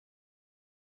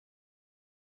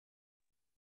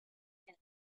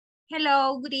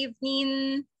Hello, good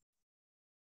evening.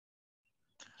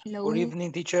 Hello. Good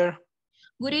evening, teacher.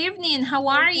 Good evening, how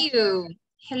are you?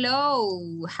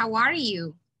 Hello, how are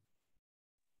you?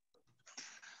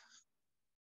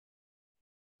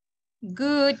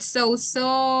 Good,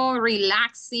 so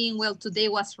relaxing. Well, today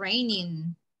was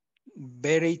raining.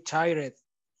 Very tired.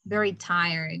 Very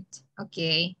tired,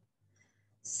 okay.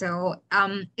 So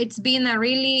it's been a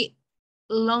really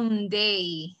long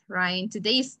day, right?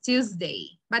 Today is Tuesday,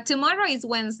 but tomorrow is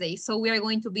Wednesday, so we are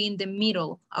going to be in the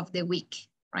middle of the week,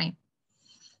 right?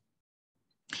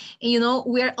 And you know,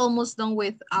 we're almost done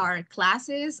with our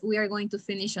classes. We are going to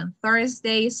finish on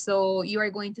Thursday, so you are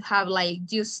going to have like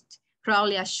just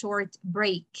probably a short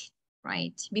break,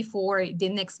 right, before the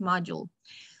next module.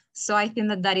 So I think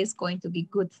that that is going to be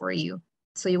good for you.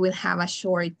 So you will have a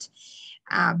short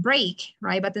break,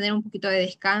 right? Va a tener un poquito de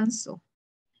descanso.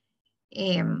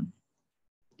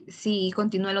 Si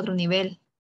continúa el otro nivel.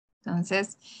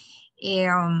 Entonces,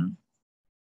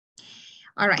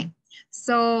 all right.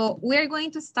 So we're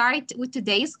going to start with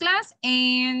today's class,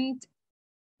 and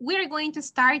we're going to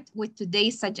start with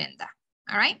today's agenda,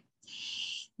 all right?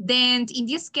 Then in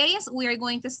this case, we are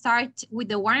going to start with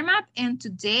the warm-up, and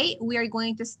today we are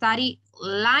going to study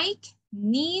like,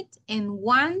 need, and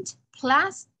want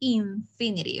plus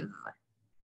infinitive.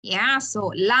 Yeah,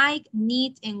 so like,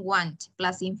 need, and want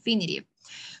plus infinitive.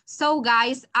 So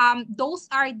guys, those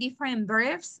are different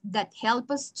verbs that help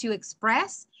us to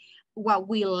express what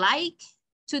we like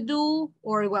to do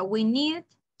or what we need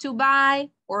to buy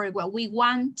or what we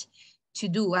want to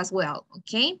do as well,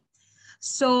 okay?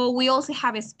 So we also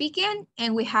have a speaking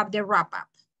and we have the wrap up.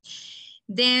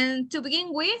 Then to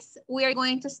begin with, we are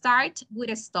going to start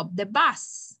with a stop the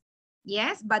bus.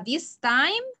 Yes, but this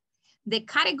time the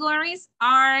categories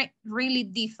are really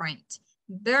different.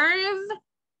 Verb,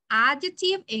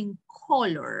 adjective, and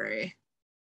color.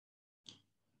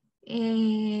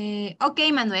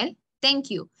 Okay, Manuel, thank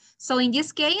you. So in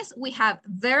this case, we have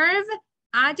verb,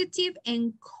 adjective,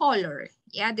 and color.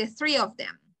 Yeah, the three of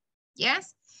them.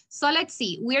 Yes? So let's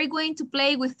see. We are going to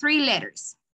play with 3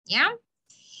 letters. Yeah?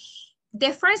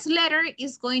 The first letter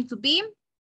is going to be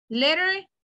letter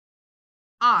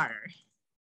R.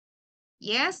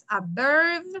 Yes, a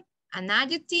verb, an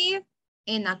adjective,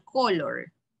 and a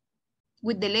color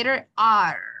with the letter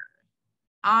R.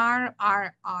 R,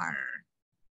 R, R.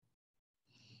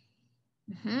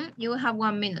 You will have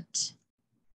 1 minute.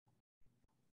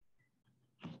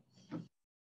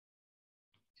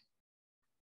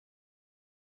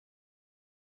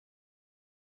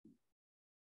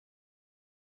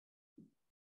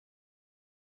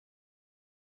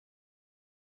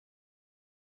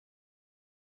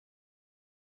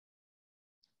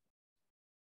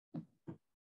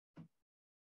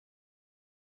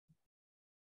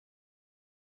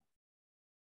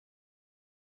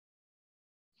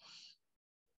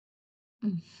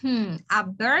 A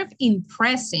verb in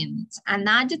present, an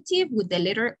adjective with the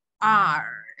letter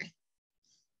R.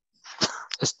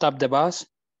 Stop the bus.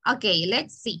 Okay,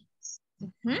 let's see.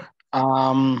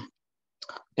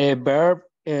 A verb,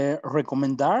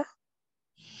 recomendar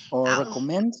or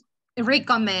recommend.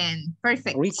 Recommend,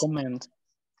 perfect. Recommend.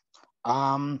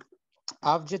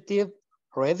 Adjective,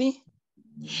 ready.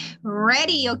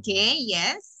 Ready, okay,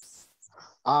 yes.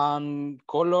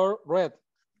 Color, red.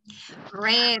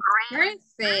 Red,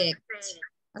 perfect.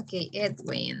 Okay,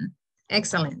 Edwin,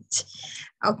 excellent.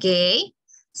 Okay,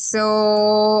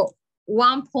 so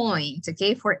 1 point,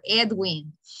 okay, for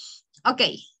Edwin.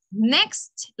 Okay,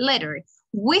 next letter.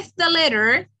 With the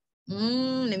letter,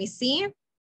 let me see.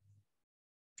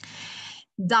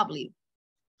 W.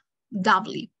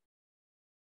 W.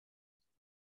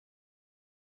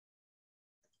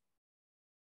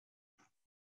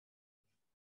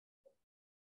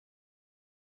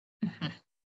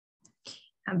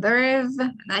 A verb,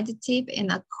 an adjective,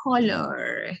 and a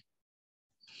color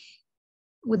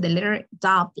with the letter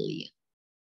W.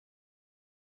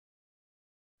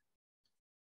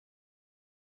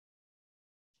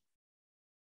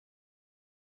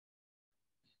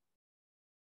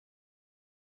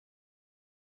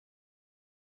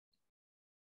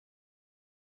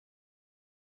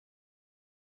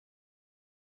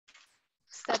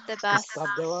 Stop the bus. Stop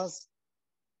the bus.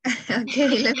 Okay,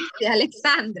 let me see,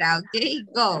 Alexandra, okay,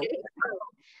 go.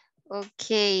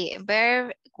 Okay,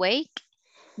 verb wake,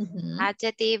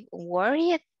 adjective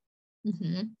worried,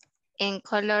 and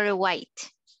color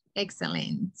white.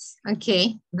 Excellent.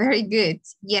 Okay, very good.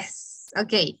 Yes,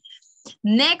 okay.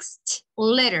 Next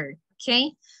letter,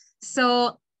 okay?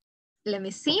 So let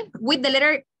me see, with the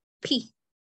letter P.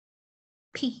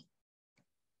 P.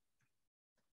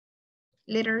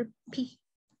 Letter P.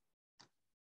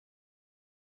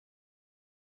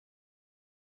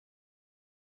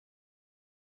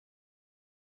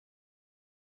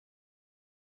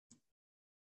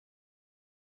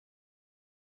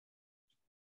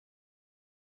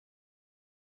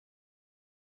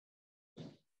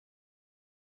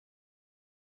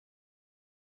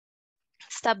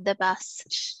 Stop the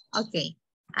bus. Okay.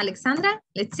 Alexandra,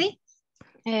 let's see.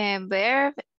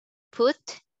 Verb,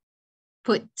 put.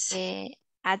 Put.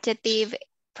 Adjective,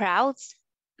 proud.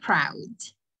 Proud.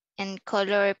 And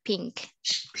color, pink.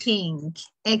 Pink.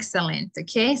 Excellent.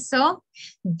 Okay, so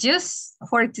just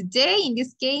for today, in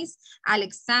this case,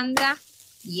 Alexandra,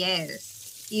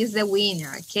 yes, is the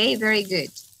winner. Okay, very good.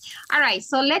 All right,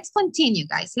 so let's continue,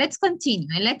 guys. Let's continue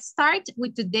and let's start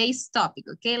with today's topic.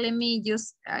 Okay, let me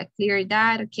just clear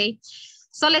that. Okay,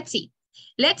 so let's see.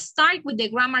 Let's start with the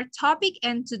grammar topic,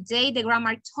 and today the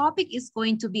grammar topic is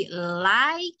going to be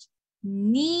like,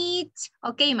 need,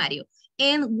 okay, Mario,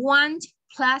 and want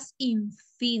plus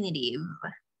infinitive.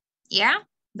 Yeah,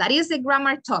 that is the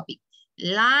grammar topic.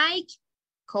 Like,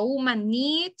 comma,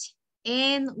 need,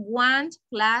 and want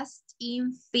plus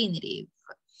infinitive.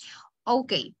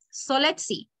 Okay, so let's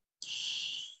see.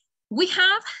 We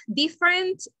have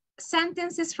different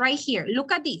sentences right here.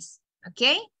 Look at this,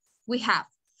 okay? We have,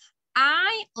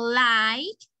 I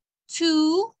like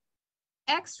to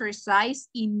exercise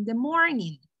in the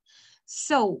morning.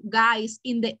 So, guys,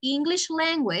 in the English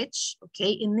language,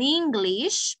 okay, in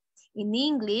English,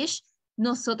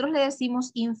 nosotros le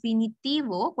decimos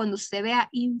infinitivo. Cuando usted vea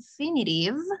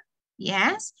infinitive,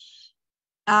 yes,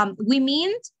 we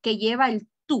mean que lleva el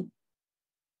tú.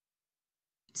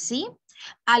 ¿Sí?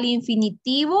 Al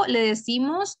infinitivo le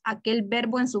decimos aquel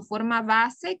verbo en su forma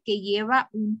base que lleva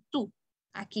un tú.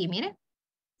 Aquí, miren.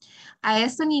 A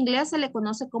esto en inglés se le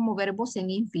conoce como verbos en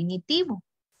infinitivo.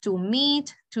 To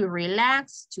meet, to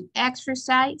relax, to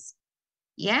exercise.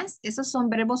 Yes, esos son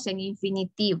verbos en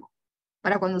infinitivo.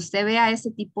 Para cuando usted vea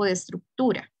ese tipo de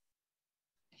estructura.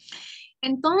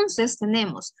 Entonces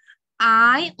tenemos,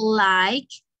 I like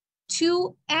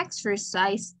to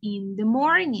exercise in the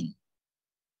morning.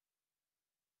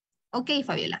 Okay,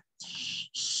 Fabiola.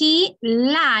 He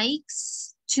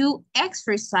likes to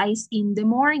exercise in the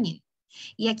morning.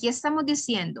 Y aquí estamos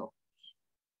diciendo,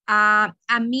 a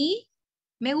mí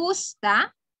me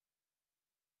gusta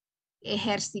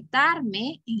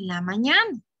ejercitarme en la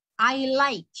mañana. I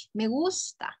like, me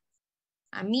gusta.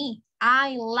 A mí,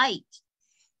 I like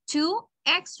to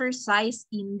exercise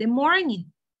in the morning.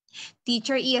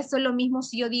 Teacher, y esto es lo mismo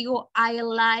si yo digo, I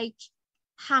like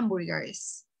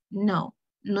hamburgers. No,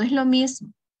 no es lo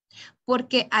mismo.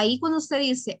 Porque ahí cuando usted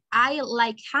dice, I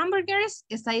like hamburgers,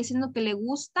 está diciendo que le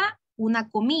gusta una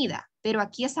comida. Pero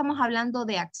aquí estamos hablando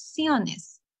de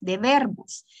acciones, de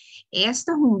verbos.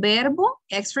 Esto es un verbo,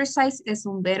 exercise es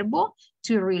un verbo,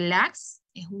 to relax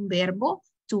es un verbo,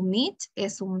 to meet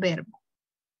es un verbo.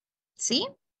 ¿Sí?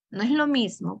 No es lo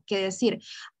mismo que decir,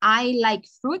 I like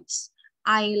fruits,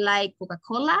 I like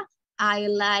Coca-Cola, I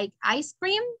like ice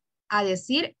cream, a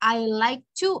decir, I like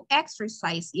to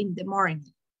exercise in the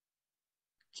morning.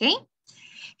 Okay?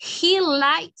 He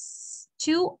likes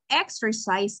to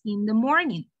exercise in the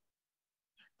morning.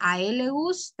 A él le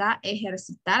gusta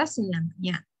ejercitarse en la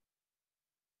mañana.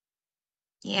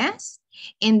 Yes?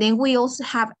 And then we also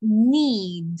have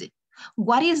need.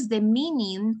 What is the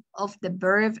meaning of the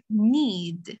verb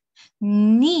need?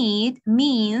 Need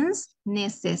means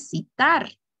necesitar.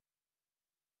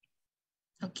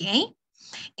 Okay?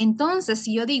 Entonces,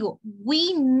 si yo digo,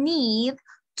 we need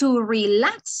to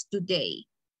relax today.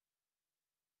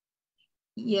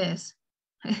 Yes.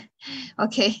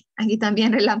 Ok, aquí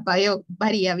también relampagueo,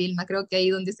 varía, Vilma, creo que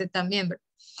ahí donde usted también.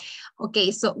 Ok,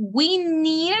 so we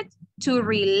need to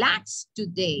relax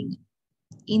today.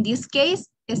 In this case,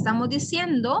 estamos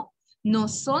diciendo,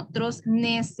 nosotros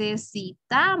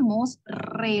necesitamos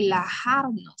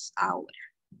relajarnos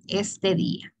ahora, este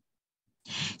día.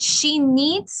 She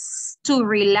needs to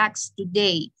relax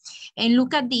today. And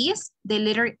look at this, the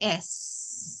letter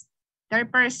S,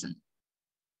 third person.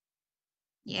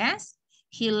 Yes,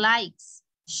 he likes,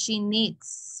 she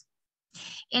needs.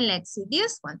 And let's see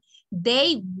this one.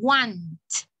 They want.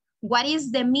 What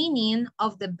is the meaning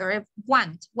of the verb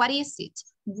want? What is it?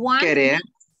 Want. Querer.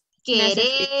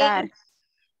 Necesitar.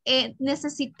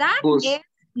 Necesitar es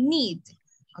need.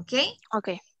 Okay?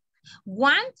 Okay.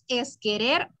 Want es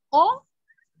querer o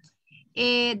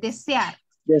desear.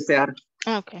 Desear.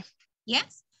 Okay.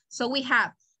 Yes? So we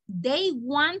have, they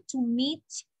want to meet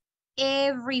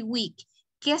every week.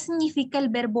 ¿Qué significa el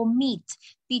verbo meet?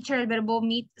 Teacher, el verbo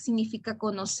meet significa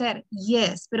conocer.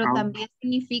 Yes, pero también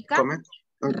significa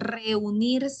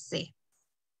reunirse.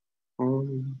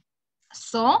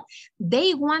 So,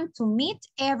 they want to meet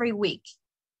every week.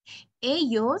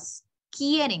 Ellos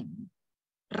quieren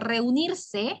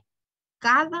reunirse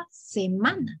cada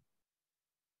semana.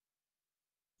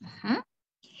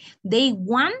 They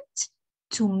want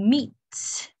to meet.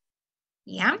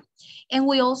 Yeah. And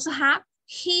we also have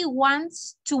He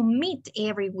wants to meet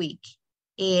every week.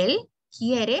 Él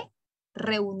quiere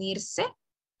reunirse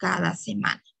cada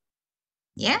semana.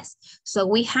 Yes, so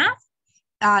we have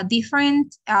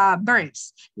different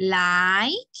verbs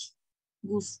like,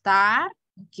 gustar,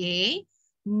 okay,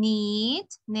 need,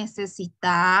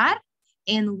 necesitar,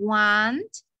 and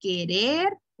want,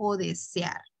 querer o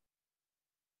desear.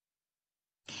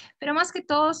 Pero más que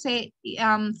todo se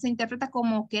interpreta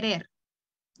como querer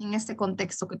en este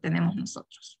contexto que tenemos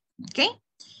nosotros. ¿Ok?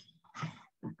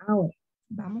 Ahora,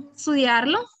 vamos a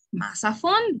estudiarlo más a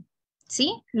fondo.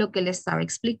 ¿Sí? Lo que les estaba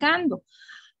explicando.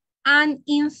 An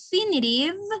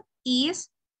infinitive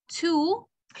is to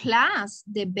plus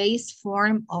the base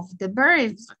form of the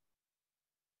verb.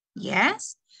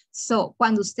 Yes? So,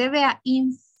 cuando usted vea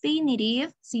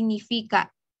infinitive,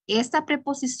 significa esta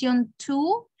preposición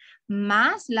to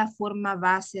más la forma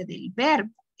base del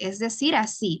verbo. Es decir,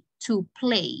 así, to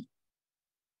play.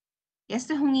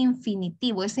 Este es un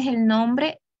infinitivo. Ese es el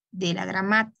nombre de la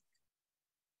gramática.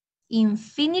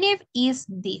 Infinitive is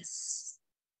this.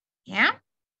 Yeah?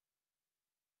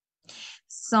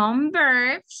 Some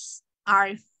verbs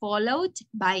are followed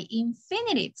by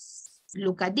infinitives.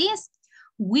 Look at this.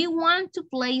 We want to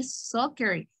play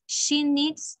soccer. She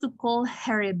needs to call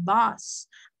her boss.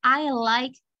 I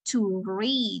like to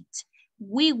read.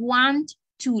 We want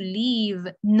to leave.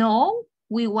 No,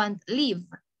 we want live.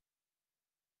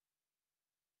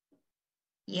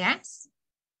 Yes?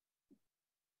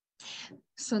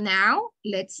 So now,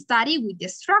 let's study with the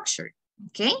structure.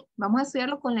 Okay? Vamos a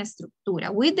estudiarlo con la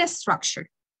estructura. With the structure.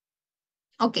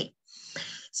 Okay.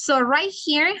 So right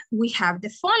here, we have the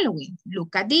following.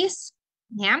 Look at this.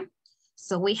 Yeah?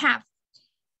 So we have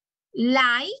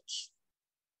like,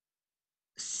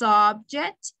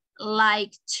 subject,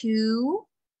 like to,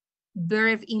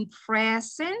 verb in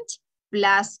present,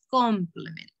 plus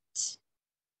complement.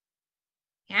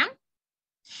 ¿Ya?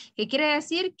 ¿Qué quiere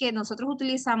decir? Que nosotros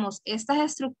utilizamos estas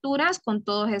estructuras con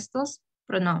todos estos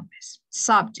pronombres,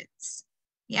 subjects.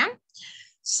 ¿Ya?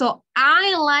 So,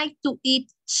 I like to eat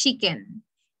chicken.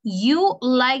 You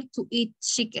like to eat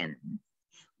chicken.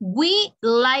 We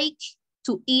like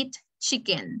to eat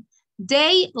chicken.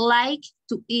 They like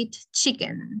to eat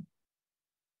chicken.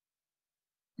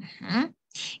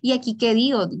 Y aquí, ¿qué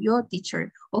digo yo,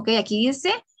 teacher? Ok, aquí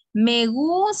dice, me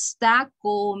gusta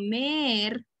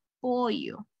comer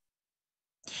pollo.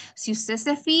 Si usted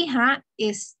se fija,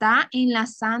 está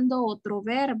enlazando otro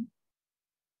verbo.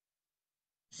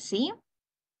 ¿Sí?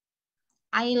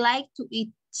 I like to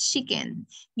eat chicken.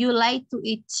 You like to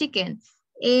eat chicken.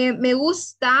 Me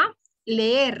gusta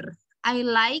leer. I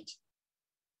like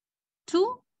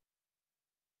to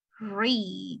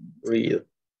read. Read.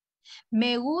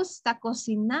 Me gusta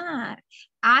cocinar.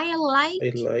 I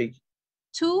like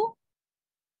to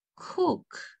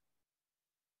cook.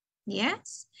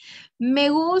 Yes. Me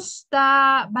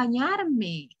gusta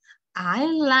bañarme. I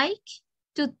like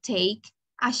to take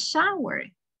a shower.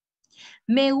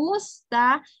 Me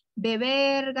gusta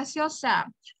beber gaseosa.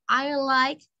 I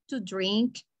like to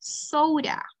drink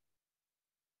soda.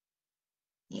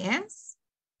 Yes.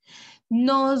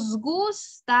 Nos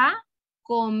gusta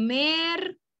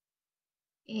comer,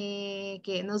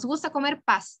 nos gusta comer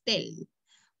pastel.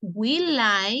 We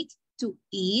like to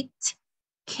eat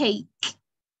cake.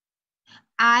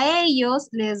 A ellos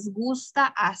les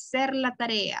gusta hacer la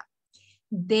tarea.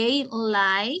 They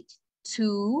like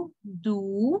to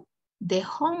do the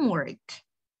homework.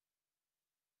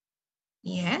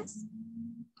 Yes.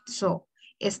 So,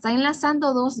 está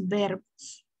enlazando dos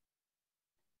verbos.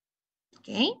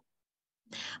 Okay.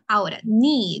 Ahora,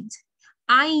 need.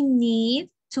 I need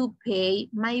to pay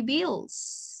my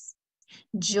bills.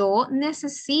 Yo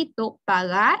necesito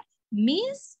pagar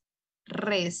mis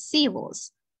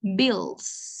recibos.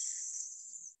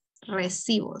 Bills.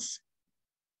 Recibos.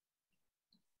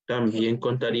 También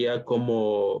contaría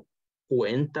como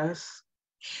cuentas.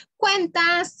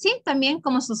 Cuentas, sí, también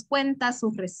como sus cuentas,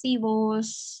 sus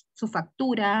recibos, sus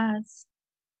facturas.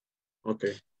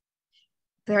 Okay.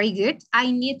 Very good.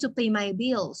 I need to pay my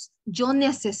bills. Yo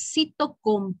necesito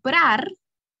comprar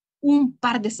un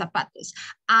par de zapatos.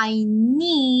 I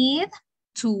need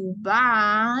to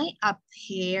buy a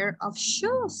pair of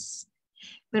shoes.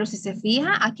 Pero si se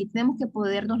fija, aquí tenemos que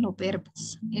ponernos los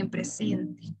verbos en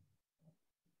presente.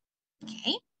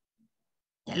 Okay.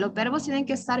 Ya los verbos tienen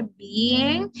que estar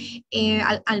bien,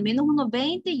 al menos unos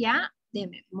 20 ya de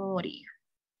memoria.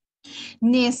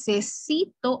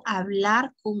 Necesito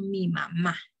hablar con mi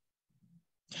mamá.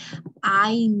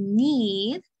 I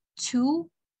need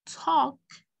to talk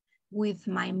with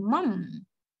my mom.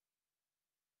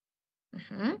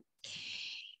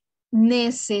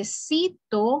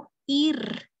 Necesito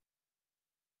ir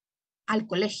al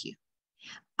colegio.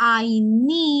 I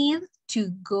need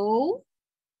to go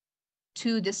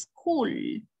to the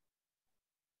school.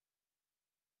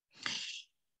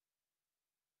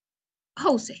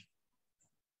 Jose.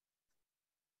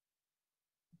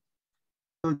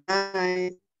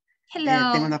 Hi.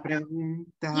 Hello. Tengo una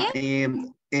pregunta.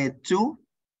 Yeah. ¿Tú?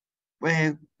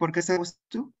 ¿Por qué se usa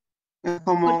tú? Es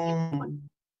como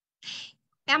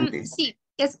Sí,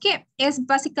 es que es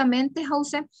básicamente,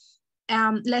 Jose,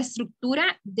 la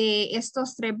estructura de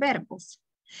estos tres verbos.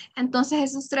 Entonces,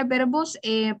 esos tres verbos,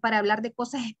 para hablar de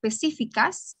cosas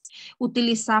específicas,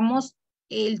 utilizamos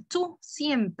el tú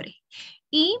siempre.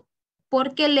 Y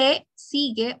porque le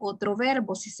sigue otro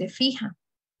verbo, si se fija.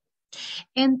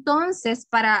 Entonces,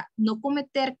 para no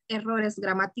cometer errores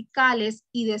gramaticales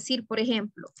y decir, por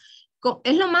ejemplo,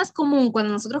 es lo más común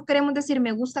cuando nosotros queremos decir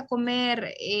me gusta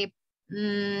comer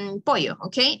pollo,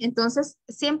 ¿ok? Entonces,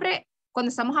 siempre cuando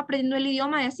estamos aprendiendo el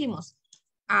idioma decimos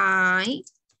I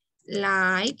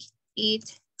like eat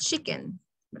chicken,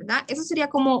 ¿verdad? Eso sería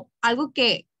como algo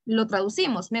que lo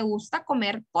traducimos, me gusta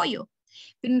comer pollo.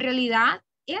 Pero en realidad,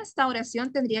 esta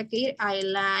oración tendría que ir I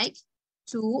like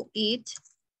to eat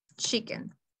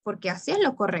chicken, porque así es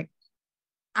lo correcto.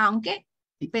 Aunque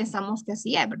pensamos que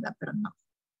así es, ¿verdad? Pero no.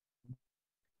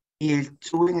 ¿Y el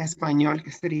tú en español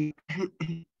qué sería?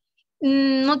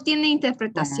 No tiene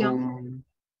interpretación. Como,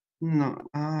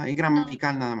 no, y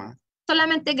gramatical nada más.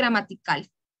 Solamente gramatical.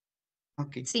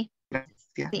 Ok, Sí,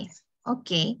 gracias. sí.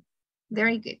 Ok,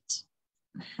 very good.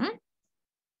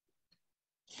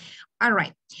 All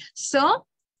right. So,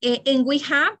 and we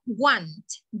have want,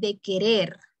 de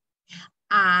querer.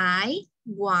 I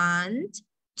want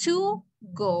to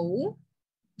go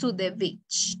to the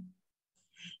beach.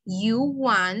 You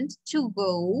want to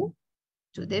go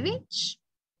to the beach.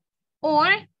 Or,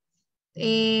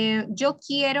 yo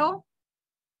quiero,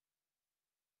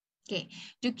 ¿qué?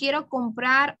 Yo quiero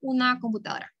comprar una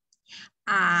computadora.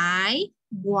 I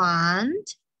want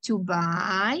to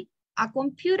buy a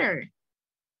computer.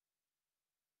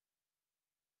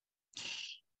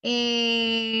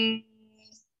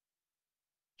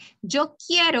 Yo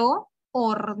quiero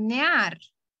hornear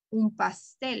un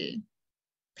pastel.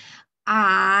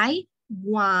 I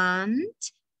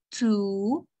want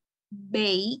to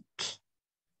bake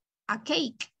a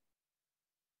cake.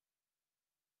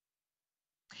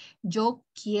 Yo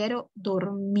quiero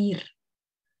dormir.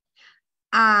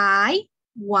 I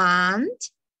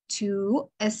want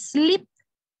to sleep.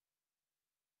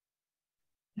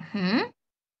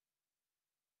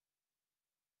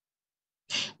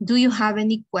 Do you have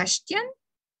any question?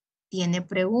 ¿Tiene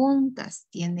preguntas?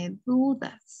 ¿Tiene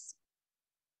dudas?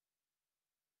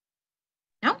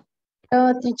 ¿No?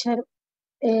 No, teacher,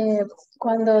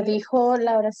 cuando dijo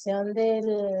la oración de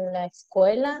la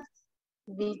escuela,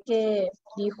 vi que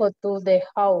dijo to the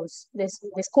house, the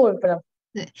school, pero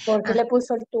 ¿por qué le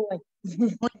puso el to ahí?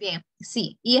 Muy bien,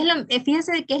 sí. Y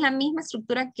fíjense que es la misma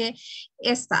estructura que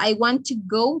esta. I want to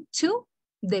go to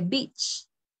the beach.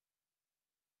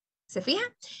 ¿Se fija?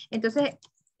 Entonces,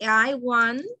 I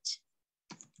want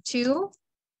to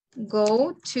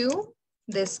go to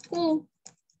the school.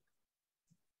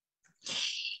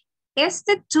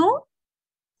 Este to,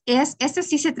 este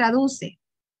sí se traduce.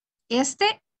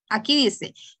 Aquí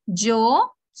dice,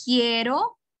 yo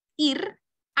quiero ir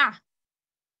a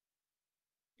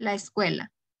la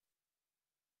escuela.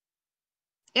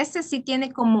 Este sí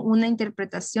tiene como una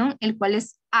interpretación, el cual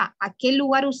es a qué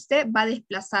lugar usted va a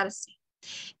desplazarse.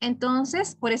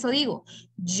 Entonces, por eso digo,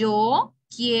 yo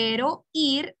quiero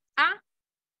ir a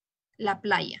la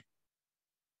playa.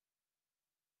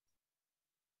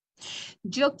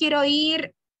 Yo quiero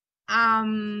ir a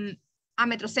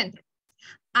Metrocentro.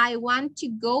 I want to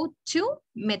go to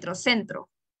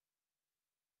Metrocentro.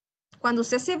 Cuando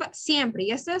usted se va, siempre,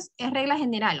 y esto es regla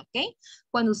general, ¿ok?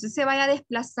 Cuando usted se vaya a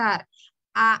desplazar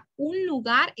a un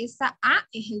lugar, esa a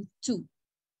es el to.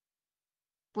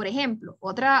 Por ejemplo,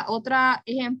 otra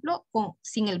ejemplo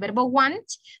sin el verbo want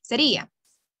sería,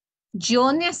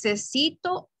 yo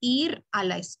necesito ir a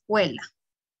la escuela.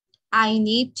 I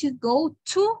need to go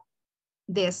to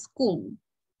the school.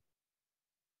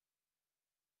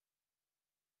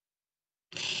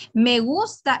 Me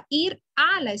gusta ir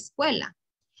a la escuela.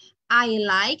 I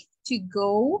like to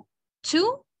go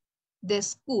to the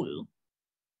school.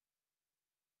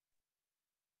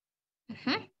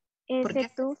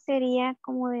 Ese tú sería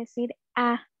como decir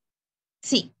a.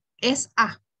 Sí, es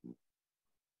a.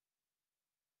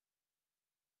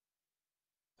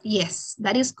 Yes,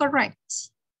 that is correct.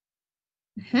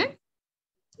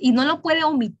 Y no lo puede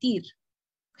omitir.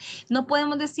 No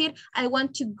podemos decir, I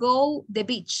want to go the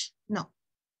beach. No.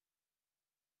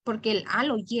 porque el a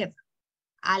lo lleva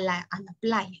a la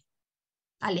playa,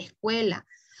 a la escuela,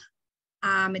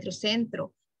 a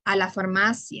Metrocentro, a la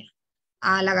farmacia,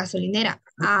 a la gasolinera,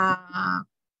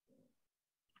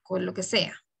 con lo que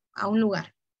sea, a un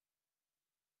lugar.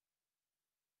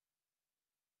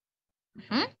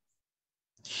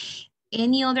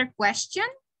 Any other question?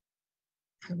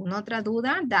 ¿Alguna otra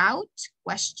duda? Doubt?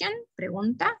 Question?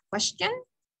 Pregunta? Question?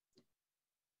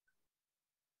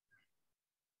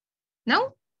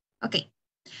 No? Okay.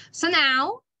 So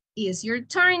now is your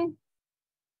turn.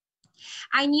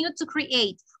 I need to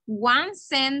create one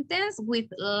sentence with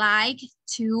like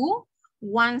to,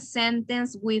 one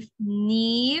sentence with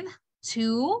need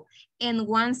to, and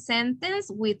one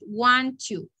sentence with want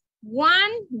to. One.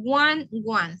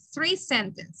 3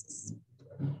 sentences.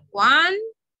 One,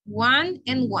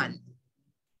 and one.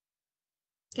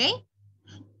 Okay?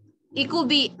 It could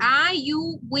be I,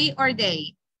 you, we, or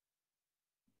they.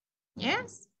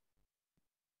 Yes?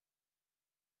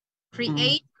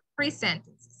 Create 3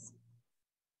 sentences.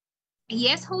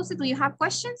 Yes, Jose, do you have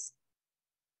questions?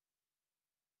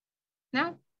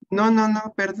 No? No,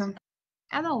 perdón.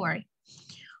 Don't worry.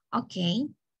 Okay.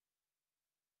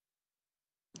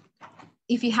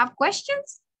 If you have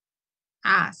questions,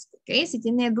 ask. Okay, si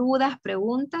tiene dudas,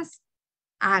 preguntas,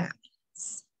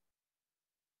 háganlas.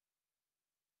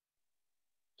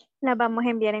 Las vamos a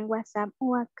enviar en WhatsApp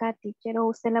o acá, teacher, o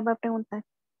usted las va a preguntar.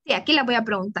 Sí, aquí la voy a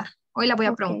preguntar. Hoy la voy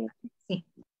a preguntar. Sí.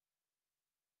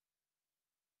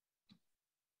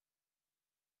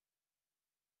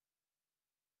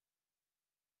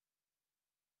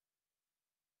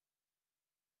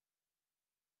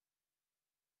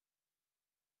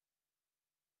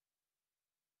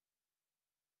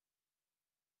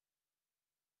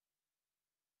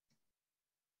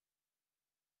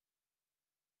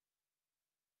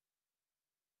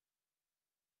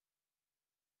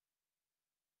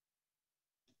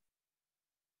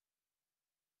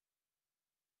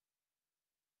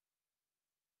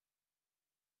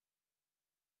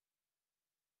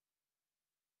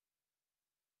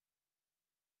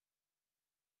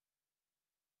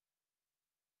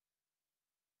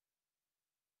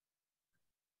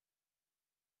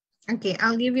 Okay,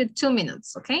 I'll give you 2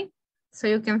 minutes, okay? So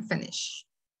you can finish.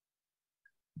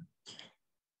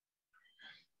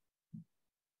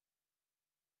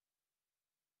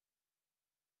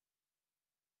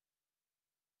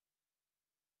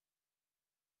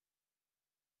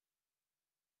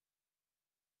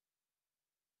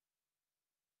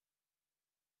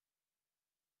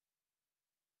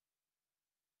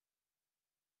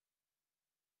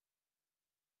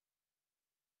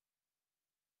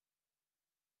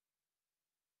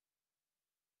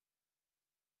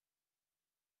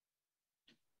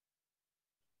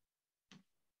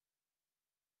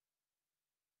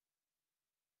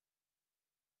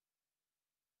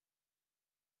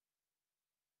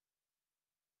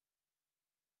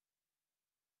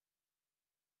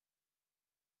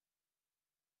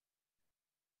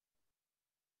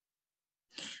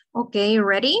 Okay,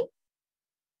 ready?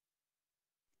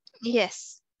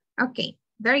 Yes. Okay,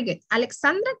 very good.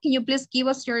 Alexandra, can you please give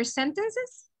us your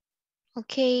sentences?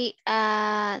 Okay,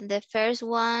 the first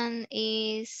one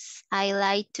is I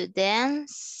like to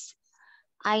dance.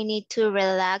 I need to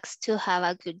relax to have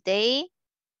a good day.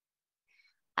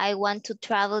 I want to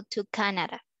travel to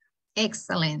Canada.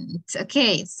 Excellent.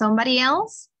 Okay, somebody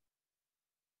else?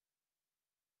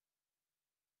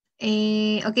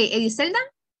 Okay, Ediselda?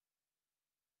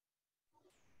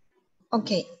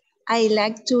 Okay, I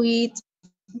like to eat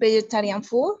vegetarian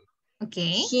food.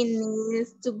 Okay. He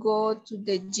needs to go to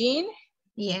the gym.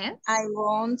 Yes. I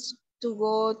want to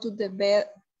go to the bed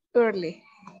early.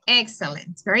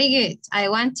 Excellent. Very good. I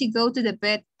want to go to the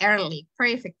bed early.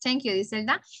 Perfect. Thank you,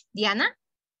 Ediselda. Diana?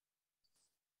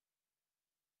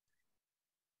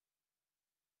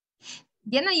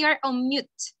 Diana, you're on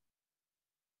mute.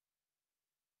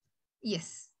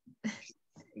 Yes.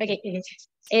 Okay.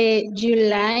 You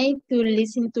like to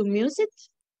listen to music?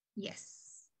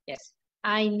 Yes. Yes.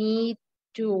 I need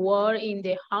to work in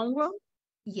the homeroom.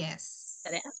 Yes.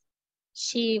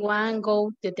 She want to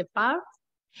go to the park.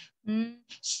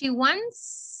 She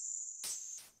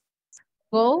wants.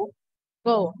 Go.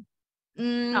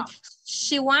 No.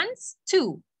 She wants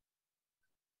to.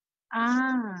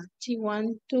 She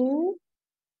want to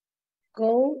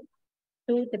go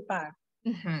to the park.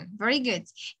 Very good.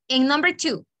 And number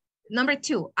two,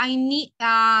 I need,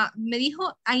 me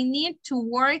dijo, I need to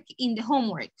work in the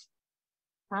homework.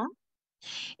 ¿Ah?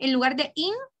 En lugar de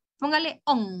in, póngale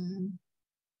on.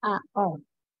 On.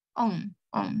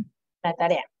 On. La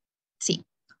tarea. Sí,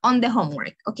 on the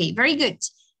homework. Okay, very good.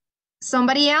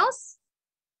 Somebody else?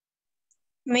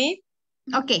 Me?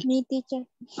 Okay. Me, teacher.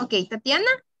 Okay,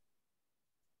 Tatiana.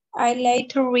 I like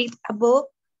to read a book.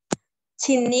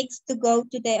 She needs to go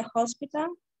to the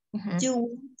hospital. You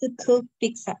want to cook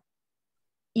pizza.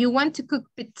 You want to cook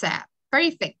pizza.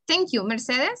 Perfect. Thank you.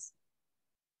 Mercedes?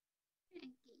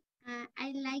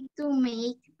 I like to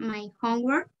make my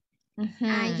homework.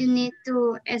 You need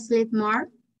to sleep more.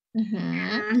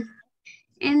 And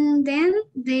then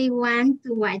they want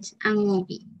to watch a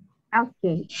movie.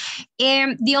 Okay.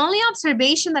 The only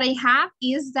observation that I have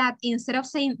is that instead of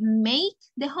saying make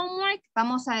the homework,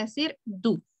 vamos a decir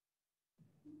do.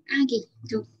 Okay,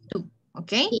 do.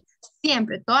 Okay.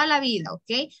 Siempre, toda la vida,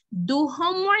 okay. Do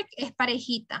homework es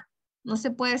parejita. No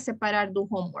se puede separar do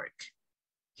homework.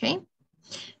 Okay.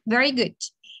 Very good.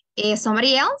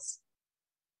 Somebody else?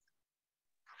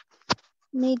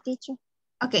 Me, teacher.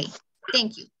 Okay.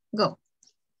 Thank you. Go.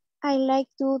 I like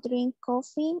to drink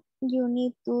coffee. You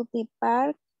need to the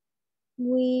park.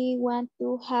 We want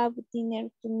to have dinner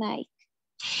tonight.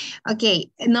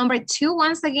 Okay. Number 2,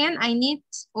 once again, I need,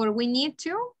 or we need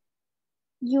to.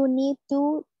 You need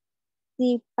to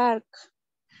the park.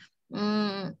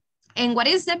 And what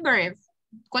is the verb?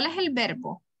 ¿Cuál es el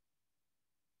verbo?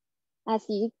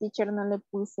 Así, teacher, no le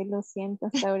puse, lo siento,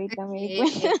 hasta ahorita me di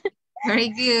cuenta. Very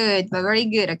good, but very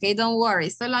good. Okay, don't worry.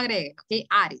 Solo agregue. Okay,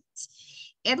 add it.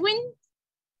 Edwin?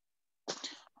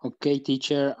 Okay,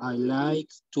 teacher, I like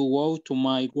to go to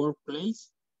my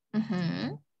workplace.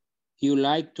 You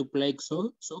like to play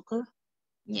soccer?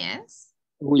 Yes.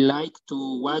 We like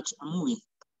to watch a movie.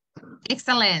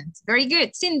 Excellent. Very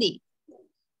good. Cindy?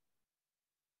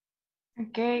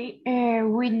 Okay,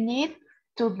 we need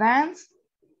to dance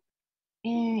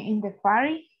in the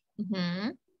party.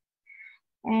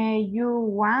 You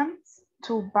want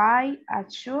to buy a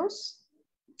shoes.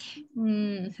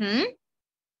 And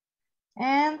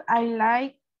I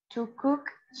like to cook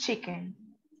chicken.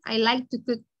 I like to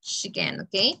cook chicken,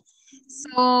 okay?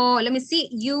 So let me see.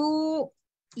 You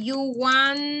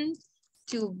want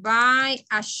to buy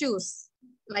a shoes,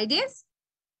 like this?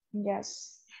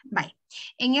 Yes. Bye.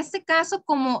 En este caso,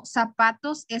 como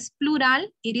zapatos es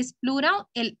plural, it is plural,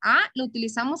 el a lo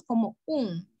utilizamos como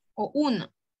un, o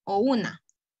uno, o una.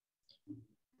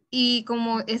 Y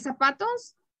como es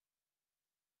zapatos,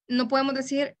 no podemos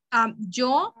decir,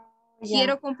 yo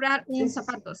quiero comprar un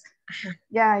zapatos.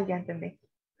 Ya entendí.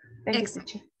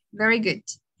 Excellent. Very good.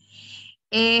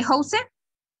 Jose?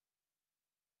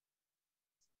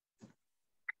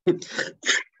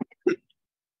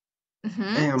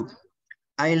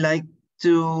 I like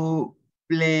to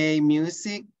play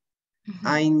music.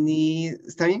 I need,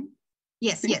 ¿está bien?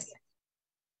 Yes, ¿Sí?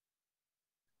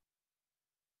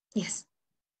 Yes.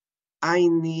 I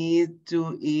need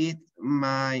to eat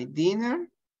my dinner.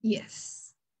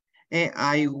 Yes.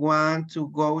 I want to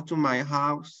go to my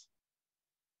house.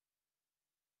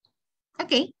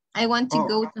 Okay, I want to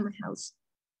go to my house.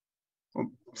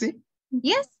 ¿Sí?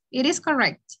 Yes, it is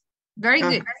correct. Very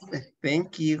good.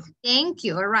 Thank you. Thank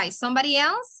you. All right. Somebody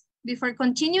else before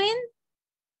continuing?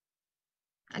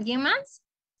 ¿Alguien más?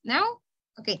 No?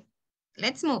 Okay,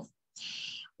 let's move.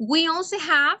 We also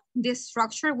have the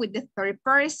structure with the third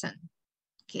person.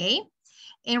 Okay.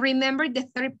 And remember the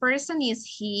third person is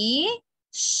he,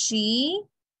 she,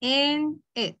 and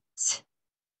it.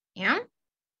 Yeah.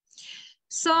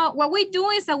 So what we do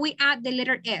is that we add the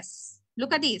letter S.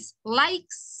 Look at this.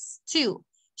 Likes to.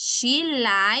 She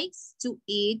likes to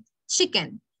eat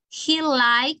chicken. He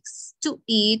likes to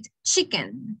eat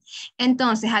chicken.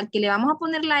 Entonces, al que le vamos a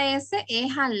poner la S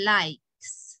es a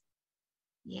likes.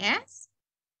 Yes.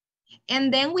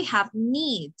 And then we have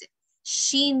need.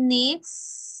 She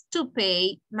needs to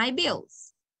pay my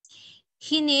bills.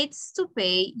 He needs to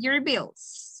pay your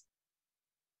bills.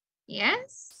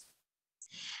 Yes.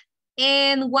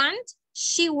 And want,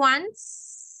 she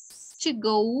wants to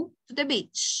go to the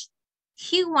beach.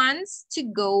 He wants to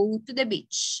go to the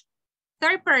beach.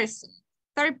 Third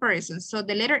person. So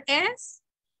the letter S,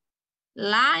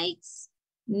 likes,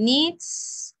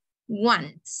 needs,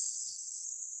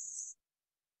 wants.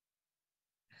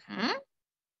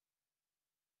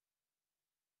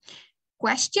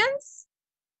 Questions?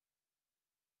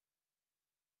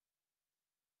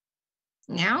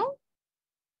 No?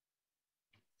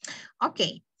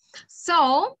 Okay,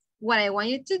 so what I want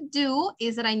you to do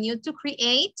is that I need to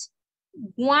create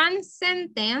one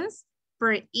sentence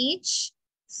per each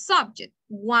subject.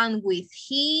 One with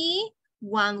he,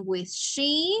 one with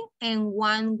she, and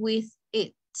one with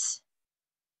it.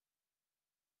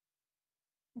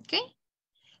 Okay?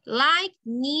 Like,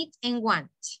 need, and want.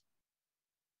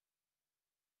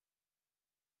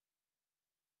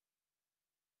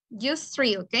 Just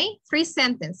 3, okay? 3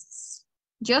 sentences.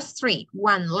 Just three.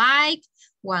 One like,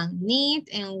 one need,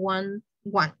 and one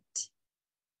want.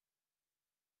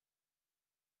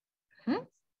 Hmm?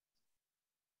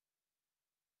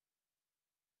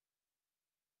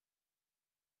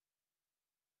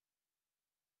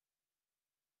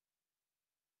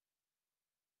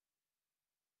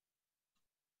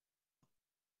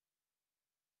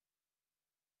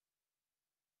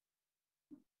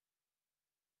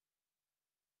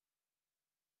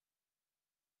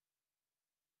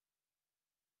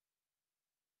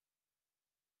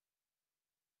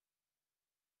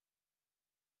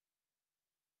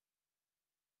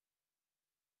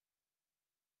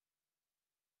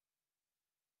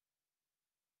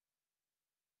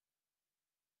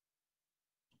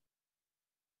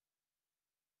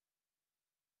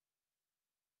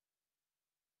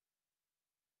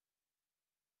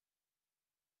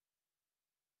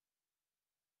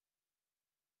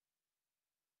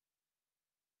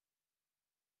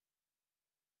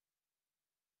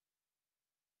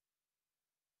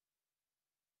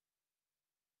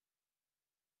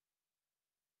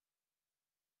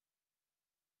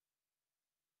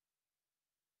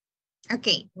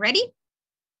 Okay, ready?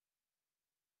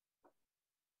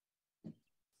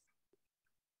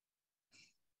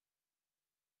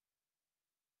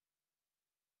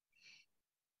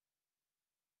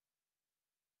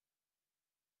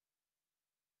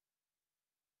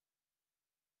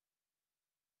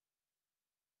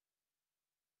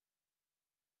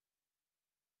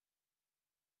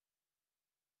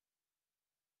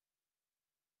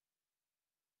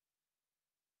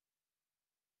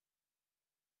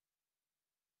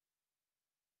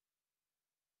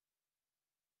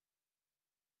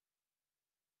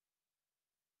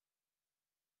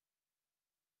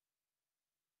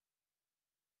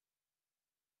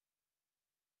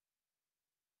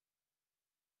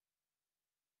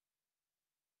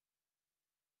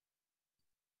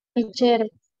 Teacher,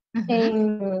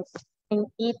 en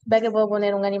it, ve que puedo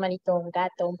poner un animalito, un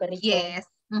gato, un perrito. Yes.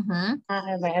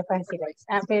 Vaya, fácil.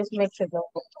 Pues me quedó.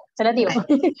 Se la digo.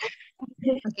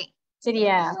 Okay.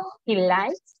 Sería, he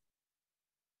likes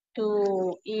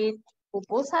to eat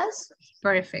pupusas.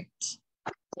 Perfect.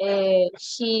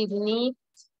 She needs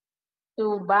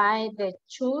to buy the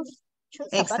shoes.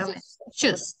 Excellent. Zapatos.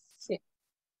 Choose. Sí.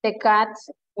 The cat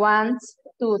wants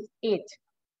to eat.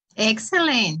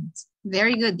 Excellent.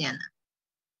 Very good, Diana.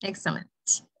 Excellent.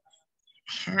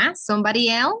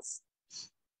 Somebody else?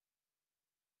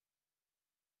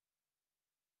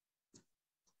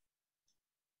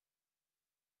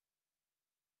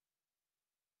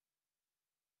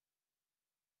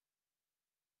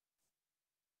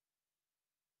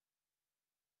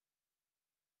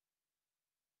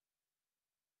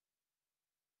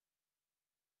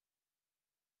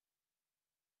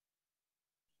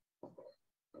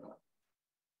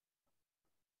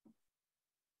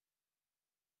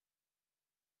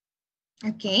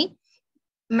 Okay.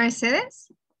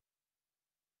 Mercedes?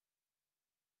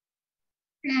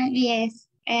 Yes.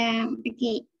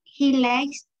 Okay. He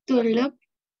likes to look,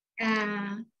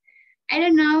 I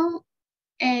don't know,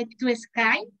 to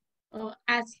sky or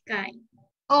at sky.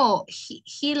 Oh,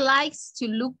 he likes to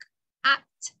look at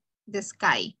the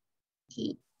sky.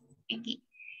 Okay.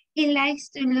 He likes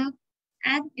to look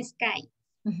at the sky.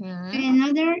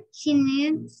 Another, he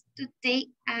needs to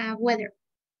take weather.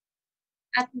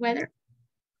 At weather.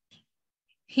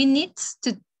 He needs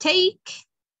to take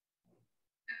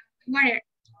water.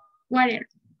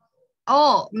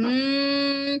 Oh,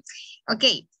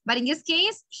 okay. But in this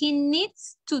case, he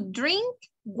needs to drink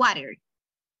water.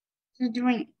 To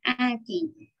drink, okay.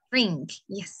 Drink,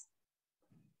 yes.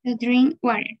 To drink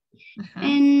water.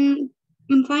 And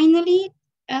finally,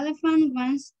 elephant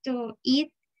wants to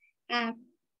eat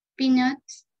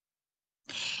peanuts.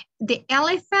 The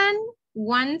elephant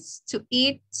wants to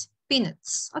eat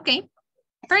peanuts. Okay,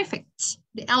 perfect.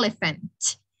 The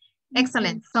elephant.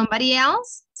 Excellent. Somebody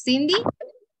else? Cindy?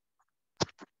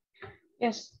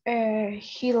 Yes,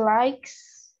 he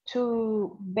likes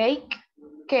to bake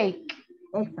cake.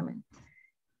 Excellent.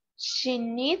 She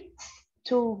needs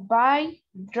to buy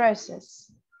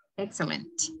dresses.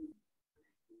 Excellent.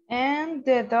 And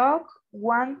the dog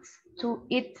wants to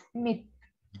eat meat.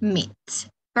 Meat.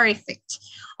 Perfect.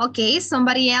 Okay,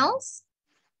 somebody else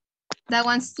that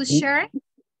wants to share?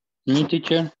 Me,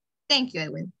 teacher. Thank you,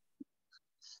 Edwin.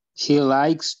 She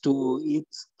likes to eat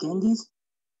candies.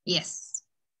 Yes.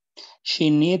 She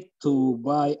needs to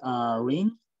buy a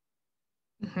ring.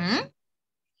 No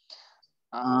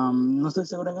estoy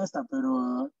segura en esta,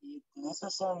 pero it's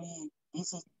necessary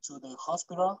visit to the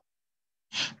hospital.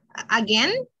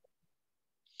 Again?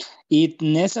 It's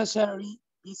necessary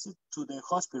visit to the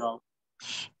hospital.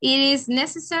 It is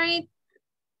necessary.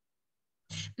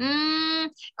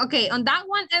 Okay, on that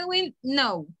one, Edwin,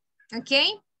 no.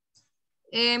 Okay.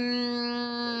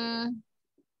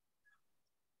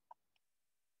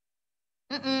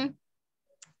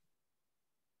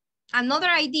 Another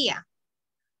idea.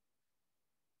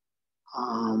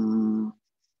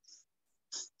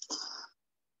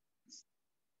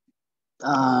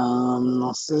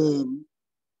 No sé.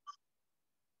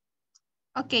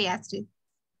 Okay, Astrid.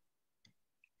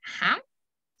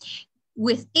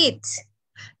 With it.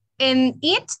 En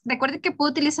it, recuerde que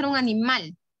puedo utilizar un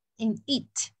animal. En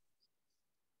it.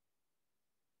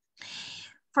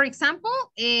 For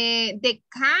example, the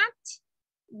cat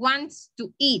wants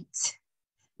to eat.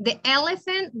 The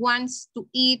elephant wants to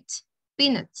eat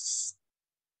peanuts.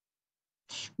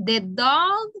 The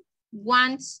dog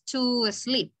wants to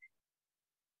sleep.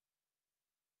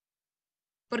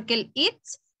 Porque el it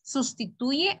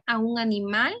sustituye a un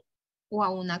animal o a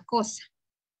una cosa.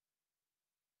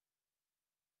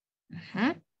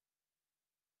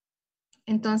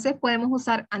 Entonces podemos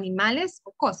usar animales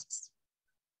o cosas.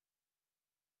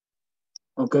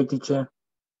 Okay, teacher.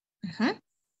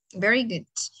 Very good.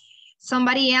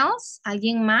 Somebody else?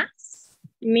 ¿Alguien más?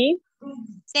 Me.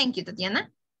 Thank you,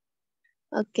 Tatiana.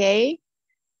 Okay.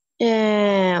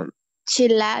 She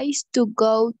likes to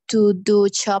go to do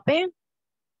shopping.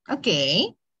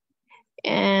 Okay.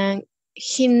 And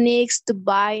he needs to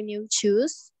buy new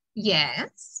shoes.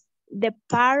 Yes. The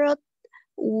parrot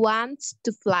wants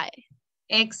to fly.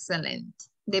 Excellent.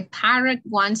 The parrot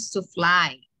wants to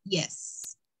fly.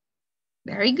 Yes.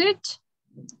 Very good.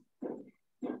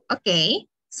 Okay.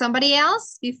 Somebody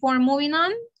else before moving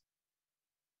on?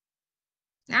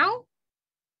 Now?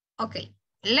 Okay.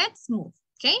 Let's move.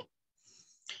 Okay.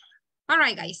 All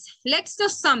right, guys. Let's do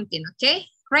something. Okay.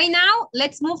 Right now,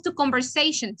 let's move to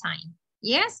conversation time.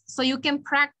 Yes. So you can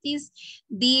practice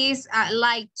this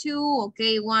like to.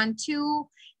 Okay. 1, 2,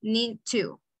 need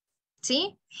to.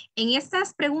 ¿Sí? En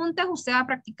estas preguntas usted va a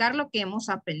practicar lo que hemos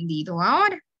aprendido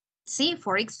ahora. ¿Sí?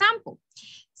 For example,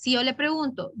 si yo le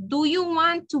pregunto, do you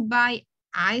want to buy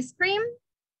ice cream?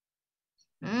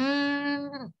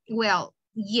 Well,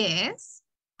 yes,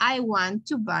 I want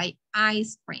to buy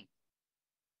ice cream.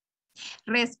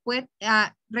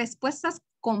 Respuestas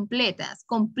completas,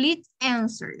 complete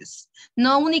answers.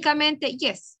 No únicamente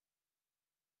yes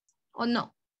o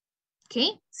no.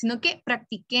 ¿Ok? Sino que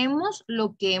practiquemos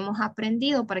lo que hemos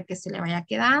aprendido para que se le vaya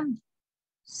quedando.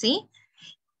 ¿Sí?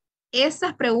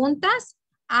 Estas preguntas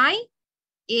hay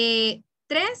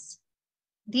 3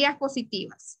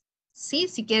 diapositivas. ¿Sí?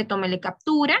 Si quiere, tómele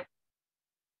captura.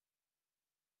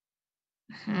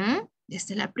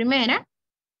 Esta es la primera.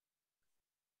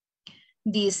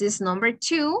 This is number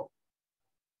 2.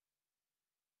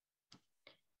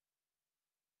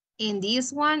 And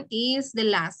this one is the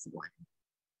last one.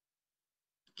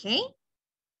 Okay?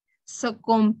 So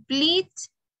complete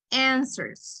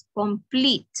answers.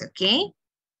 Complete, okay?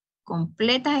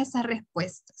 Completas esas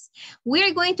respuestas. We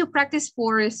are going to practice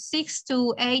for 6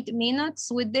 to 8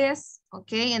 minutes with this,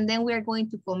 okay? And then we are going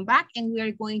to come back and we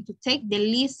are going to take the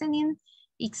listening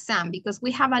exam because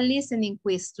we have a listening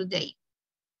quiz today,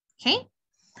 okay?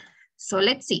 So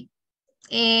let's see.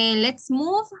 Let's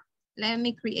move. Let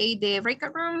me create the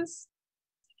breakout rooms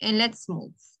and let's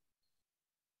move.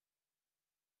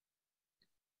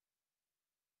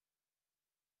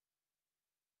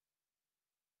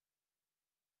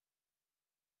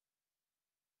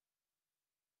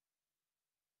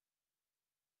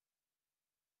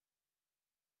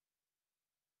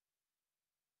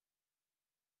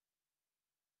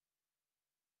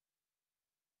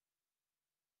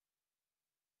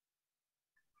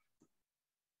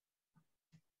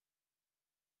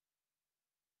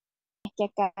 Que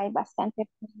acá hay bastante.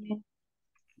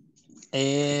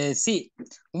 Sí,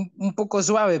 un poco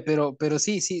suave, pero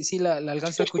sí, la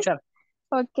alcanzo a escuchar.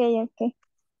 Ok.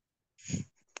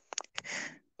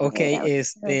 Ok,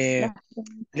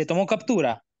 ¿le tomó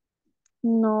captura?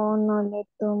 No le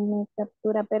tomé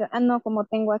captura, pero, no, como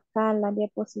tengo acá la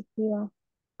diapositiva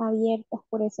abiertas,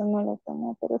 por eso no le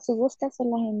tomé, pero si gusta se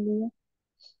las envío.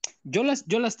 Yo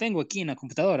las tengo aquí en la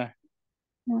computadora.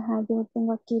 Ajá, yo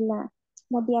tengo aquí las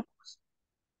diapos.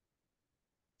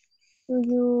 Do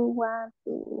you want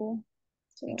to...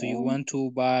 Do you want to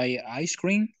buy ice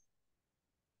cream?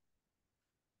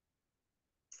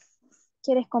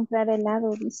 ¿Quieres comprar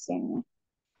helado? Dice, ¿no?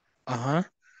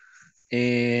 Ajá.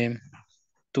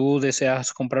 ¿Tú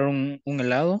deseas comprar un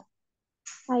helado?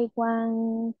 I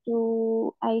want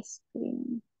to ice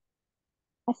cream.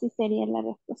 Así sería la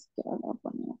respuesta que voy a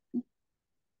poner aquí.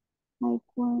 I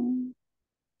want...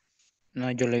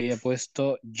 No, yo le había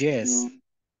puesto yes.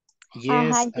 Yes,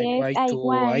 Ajá, I yes, buy I two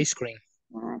want. ice cream.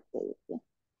 Okay.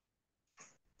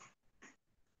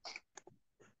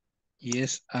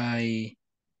 Yes, I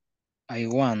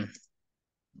want.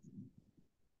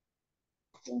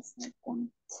 Yes, I want.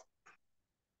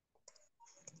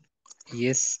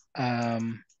 Yes,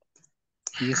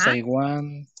 yes, Ajá. I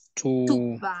want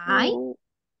to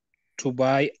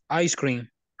buy ice cream.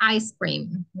 Ice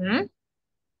cream.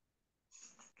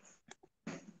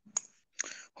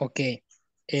 Okay.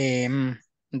 The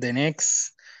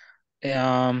next,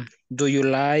 do you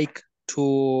like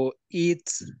to eat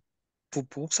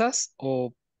pupusas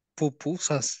or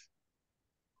pupusas?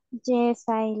 Yes,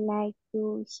 I like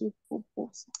to eat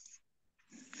pupusas.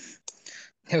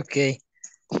 Okay.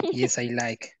 Yes, I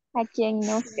like. ¿A quién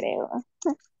no creo?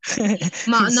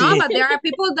 No, Sí. but there are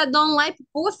people that don't like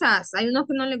pupusas. Hay unos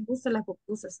que no les gustan las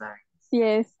pupusas, ¿sabes? Sí,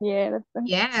 es cierto.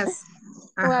 Yes.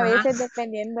 O a Ajá. veces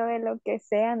dependiendo de lo que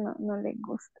sea, no les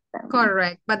gusta también.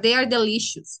 Correct, but they are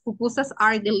delicious. Pupusas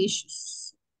are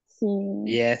delicious. Sí.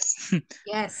 Yes.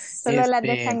 Yes. Solo las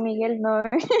de San Miguel no.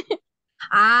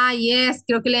 Ah, yes,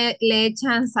 creo que le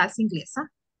echan salsa inglesa.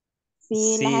 Sí,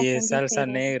 las Sí, hacen es salsa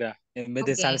diferentes. negra en vez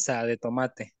de Okay. salsa de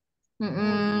tomate.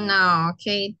 No,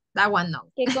 okay, that one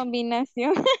no. ¿Qué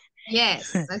combinación?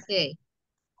 Yes, okay.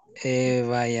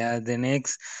 Vaya, the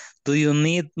next. Do you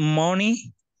need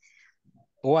money?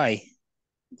 Why?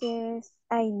 Yes,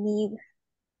 I need.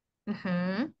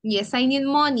 Yes, I need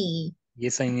money.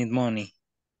 Yes, I need money.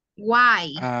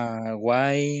 Why?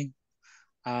 Why?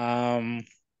 $100.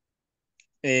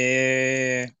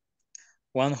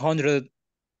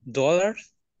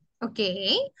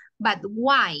 Okay, but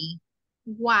why?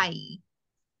 Why?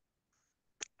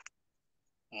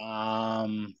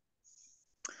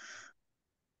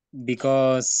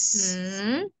 Because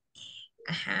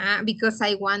Because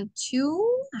I want to.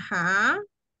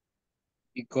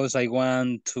 because I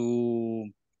want to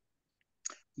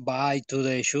buy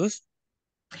today shoes.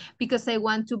 Because I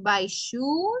want to buy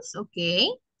shoes. Okay.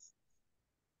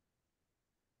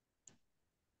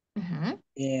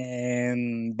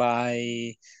 And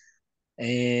buy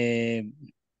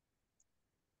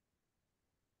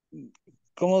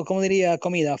 ¿cómo diría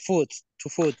comida? Food, to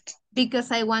food.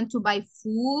 Because I want to buy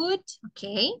food.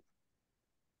 Okay.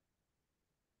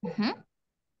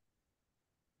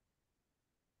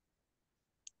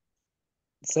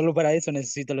 Solo para eso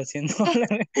necesito los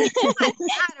 $100.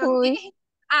 Uy.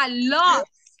 A lot.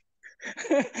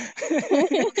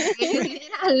 You need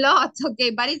a lot.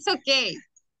 Okay, but it's okay.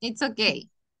 It's okay.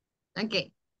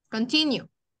 Okay, continue.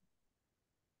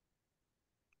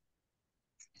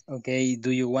 Okay,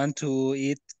 do you want to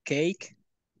eat cake?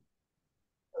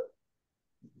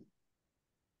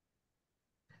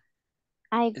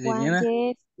 I want,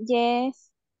 Liliana? yes,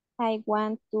 I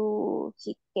want to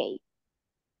eat cake.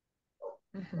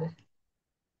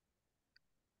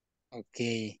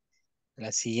 Okay.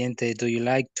 La siguiente, do you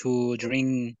like to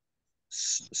drink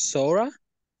soda?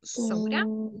 Soda?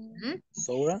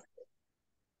 Soda?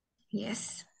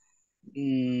 Yes.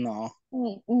 No.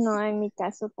 No, en mi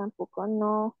caso tampoco,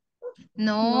 no.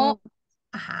 No.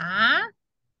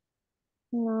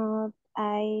 No,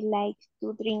 I like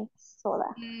to drink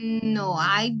soda. No,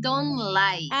 I don't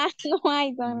like. No,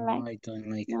 I don't like. I don't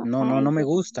like. No, No me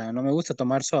gusta. No me gusta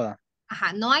tomar soda.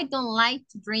 No, I don't like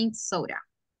to drink soda.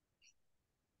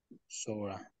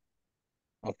 Soda.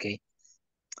 Okay.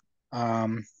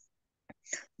 Do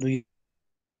you...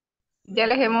 Ya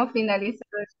les hemos finalizado.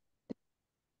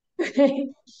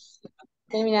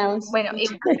 Terminamos. Bueno, y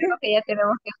creo que ya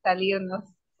tenemos que salirnos.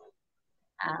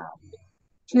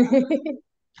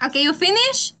 Okay, you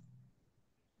finish?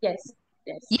 Yes.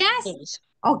 Yes? Finish.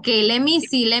 Okay, let me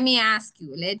see. Let me ask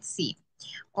you. Let's see.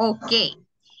 Okay.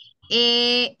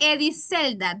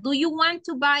 Ediselda, do you want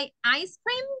to buy ice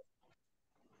cream?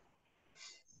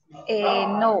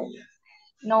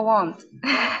 No want.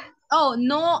 Oh,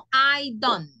 no, I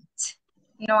don't.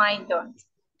 No, I don't.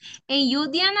 And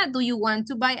you, Diana, do you want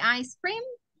to buy ice cream?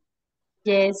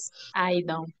 Yes, I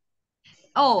don't.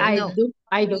 Oh, I no. do.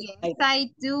 Yes, I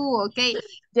do. Okay.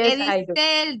 Yes, I do.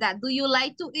 Ediselda, do you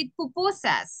like to eat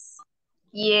pupusas?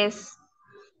 Yes,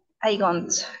 I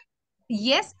don't.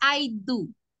 Yes, I do.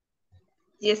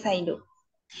 Yes, I do.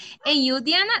 And you,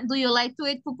 Diana, do you like to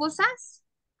eat pupusas?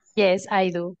 Yes, I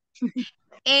do.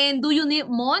 And do you need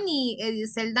money,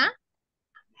 Ediselda?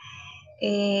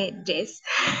 Yes.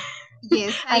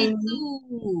 Yes, I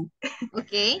do.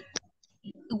 Okay.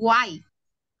 Why?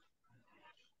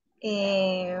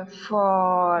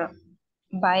 For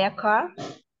buy a car.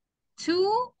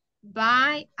 To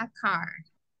buy a car.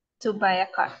 To buy a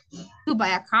car. To buy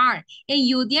a car. And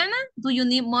you, Diana, do you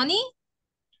need money?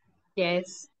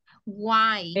 Yes.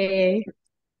 Why?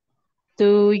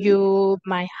 To you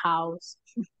my house.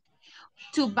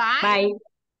 To buy?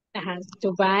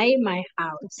 To buy my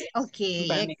house. Okay,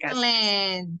 Para mi casa.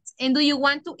 excellent. And do you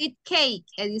want to eat cake,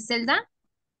 Ediselda?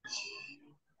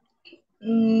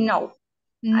 No,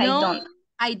 I No, don't.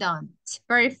 I don't.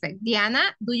 Perfect.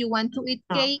 Diana, do you want to eat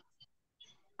No. cake?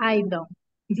 I don't.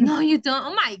 No, you don't.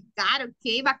 Oh my God.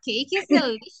 Okay, but cake is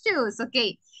delicious.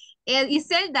 Okay.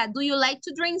 Iselda, do you like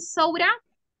to drink soda?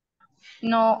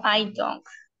 No, I don't.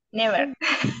 Never.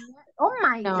 Oh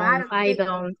my No, God. I Okay.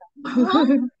 don't.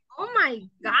 No? Oh my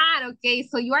God. Okay,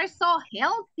 so you are so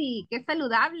healthy. Qué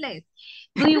saludables.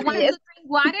 Do you want Yes. to drink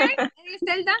water,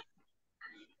 Iselda?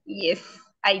 Yes,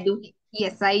 I do.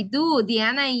 Yes, I do.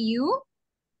 Diana, and you?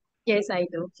 Yes, I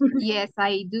do. Yes,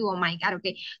 I do. Oh my God.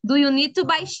 Okay. Do you need to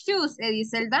buy shoes,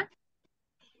 Ediselda?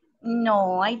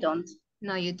 No, I don't.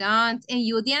 No, you don't. And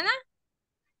you, Diana?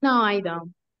 No, I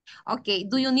don't. Okay.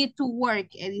 Do you need to work,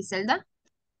 Ediselda?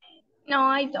 No,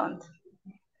 I don't.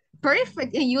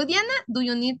 Perfect. And you, Diana? Do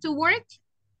you need to work?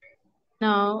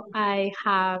 No, I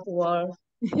have work.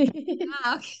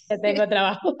 Ah, okay. Ya tengo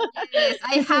trabajo. Yes,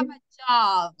 I have a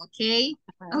job. Okay.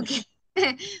 Okay.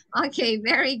 Okay,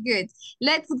 very good.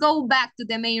 Let's go back to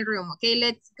the main room. Okay,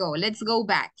 let's go. Let's go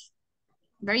back.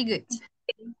 Very good.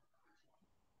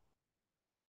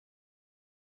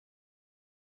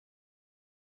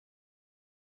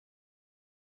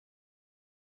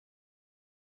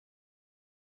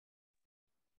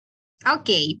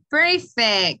 Okay,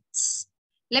 perfect.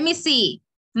 Let me see.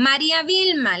 Maria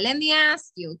Vilma, let me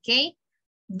ask you, okay?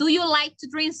 Do you like to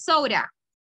drink soda?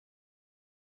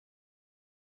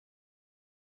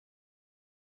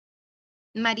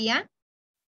 Maria?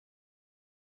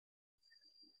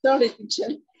 Sorry,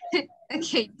 teacher.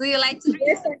 Okay, do you like to drink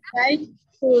Yes, soda? I like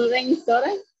to drink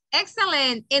soda.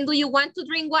 Excellent. And do you want to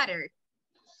drink water?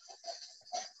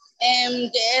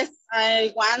 Yes,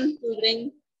 I want to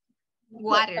drink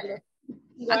Water. water.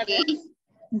 Okay.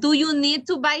 Do you need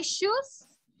to buy shoes?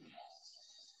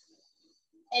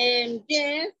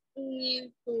 Yes,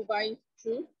 need to buy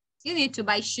shoes. You need to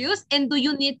buy shoes. And do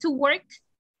you need to work?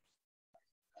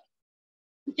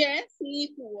 Yes,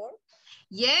 need to work.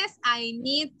 Yes, I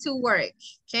need to work.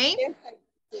 Okay. Yes, I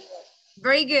need to work.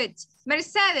 Very good.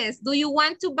 Mercedes, do you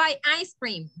want to buy ice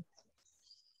cream?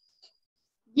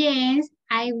 Yes,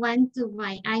 I want to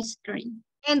buy ice cream.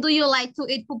 And do you like to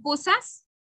eat pupusas?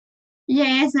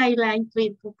 Yes, I like to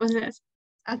eat pupusas.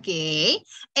 Okay.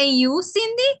 And you,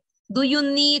 Cindy, do you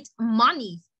need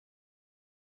money?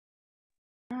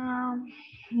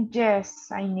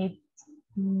 Yes, I need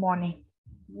money.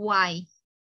 Why?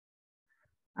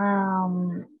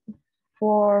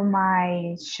 For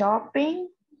my shopping.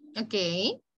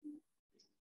 Okay.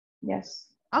 Yes.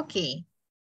 Okay.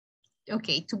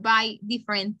 Okay, to buy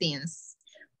different things.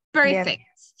 Perfect.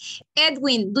 Yes.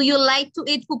 Edwin, do you like to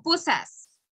eat pupusas?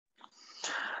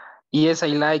 Yes, I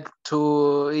like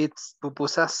to eat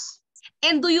pupusas.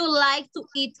 And do you like to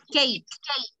eat cake?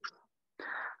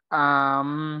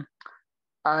 I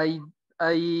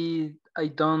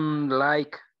don't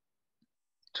like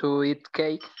to eat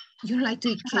cake. You like to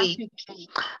eat cake?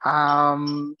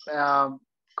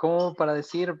 ¿Cómo para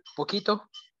decir poquito?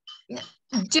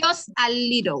 Just a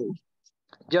little.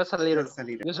 Just a little.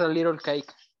 Just a little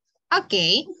cake.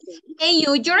 Okay. And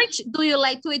you, George, do you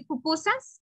like to eat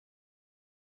pupusas?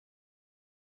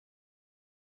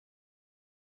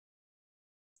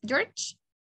 George?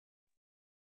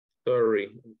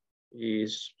 Sorry,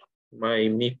 my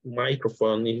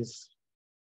microphone is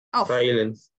off.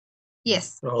 Silent.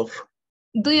 Yes. Off.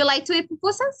 Do you like to eat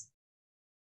pupusas?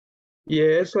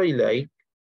 Yes, I like.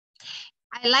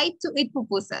 I like to eat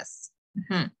pupusas.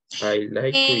 I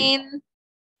like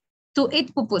to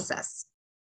eat pupusas.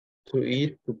 To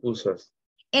eat pupusas.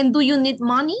 And do you need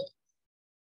money?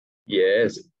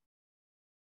 Yes.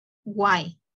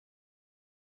 Why?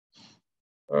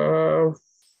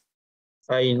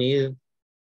 I need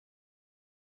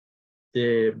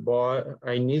to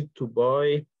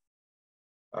buy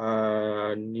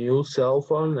a new cell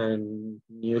phone and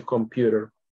new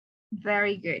computer.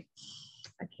 Very good.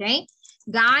 Okay.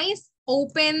 Guys,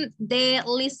 open the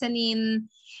listening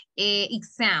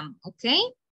exam, okay?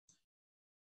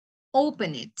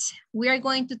 Open it. We are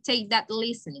going to take that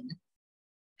listening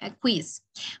quiz,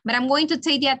 but I'm going to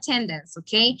take the attendance,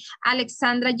 okay?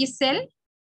 Alexandra Giselle.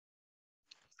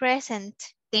 Present.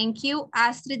 Thank you.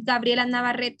 Astrid Gabriela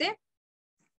Navarrete.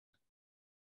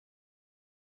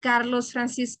 Carlos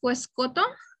Francisco Escoto.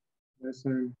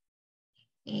 Present.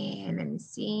 Let me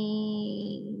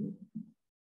see.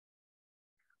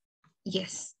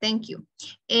 Yes, thank you.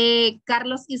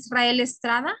 Carlos Israel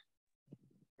Estrada.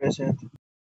 Present.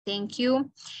 Thank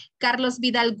you. Carlos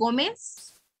Vidal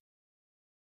Gómez.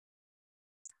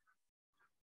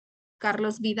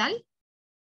 Carlos Vidal.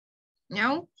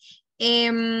 No.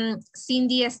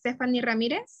 Cindy Stephanie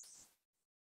Ramírez.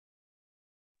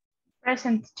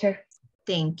 Present, teacher.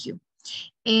 Thank you.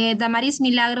 Damaris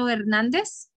Milagro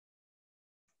Hernández.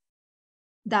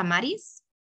 Damaris.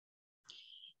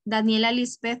 Daniela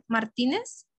Lisbeth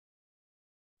Martínez.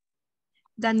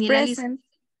 Daniela Lisbeth.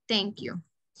 Thank you.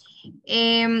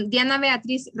 Diana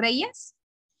Beatriz Reyes.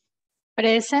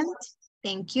 Present.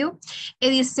 Thank you.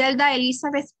 Edicelda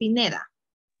Elizabeth Pineda.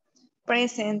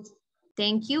 Present.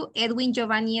 Thank you. Edwin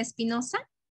Giovanni Espinosa.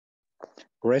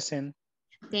 Present.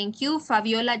 Thank you.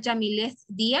 Fabiola Yamilet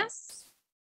Díaz.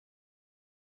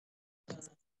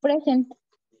 Present.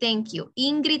 Thank you.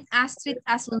 Ingrid Astrid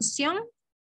Asunción.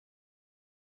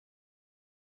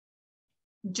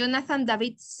 Jonathan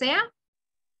David Sea.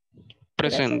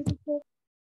 Present.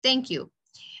 Thank you.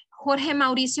 Jorge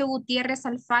Mauricio Gutiérrez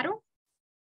Alfaro.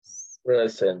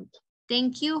 Present.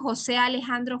 Thank you. José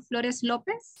Alejandro Flores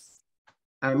López.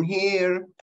 I'm here.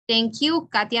 Thank you.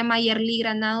 Katia Mayerly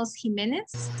Granados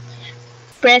Jiménez.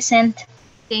 Present.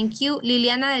 Thank you.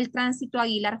 Liliana del Tránsito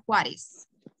Aguilar Juárez.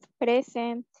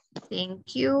 Present.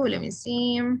 Thank you. Let me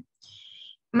see.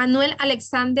 Manuel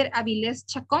Alexander Avilés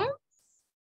Chacón.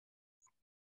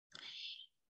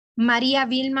 María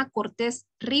Vilma Cortés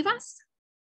Rivas.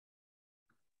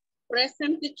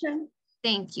 Present, teacher.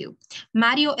 Thank you.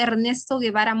 Mario Ernesto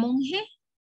Guevara Monge.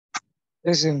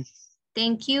 Present.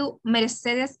 Thank you.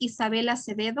 Mercedes Isabela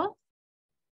Acevedo.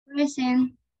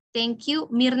 Present. Thank you.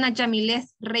 Mirna Yamilet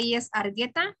Reyes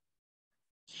Argueta.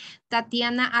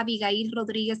 Tatiana Abigail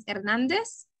Rodríguez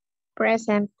Hernández.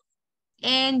 Present.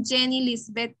 And Jenny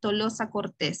Lisbeth Tolosa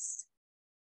Cortés.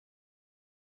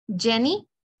 Jenny.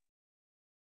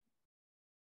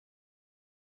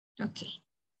 Okay,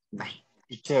 bye.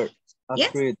 Teacher,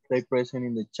 Astrid, stay present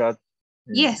in the chat.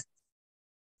 Yes,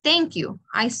 thank you.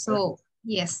 I saw,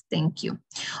 yes, thank you.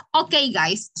 Okay,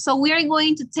 guys, so we are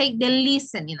going to take the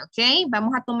listening, okay?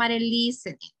 Vamos a tomar el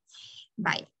listening.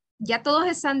 Bye. ¿Ya todos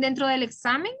están dentro del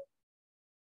examen?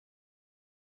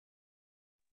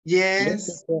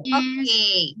 Yes.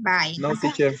 Okay, bye. No,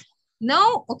 teacher.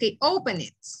 No, okay, open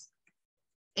it.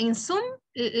 En Zoom,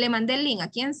 le mandé el link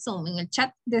aquí en Zoom, en el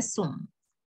chat de Zoom.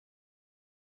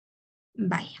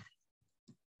 Vaya.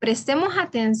 Prestemos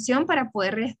atención para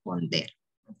poder responder,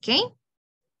 ¿ok?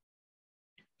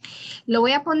 Lo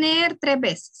voy a poner 3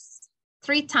 veces.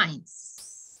 3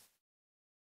 times.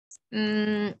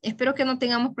 Espero que no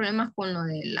tengamos problemas con lo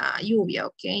de la lluvia,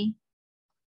 ¿ok?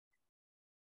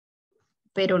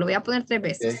 Pero lo voy a poner 3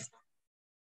 veces.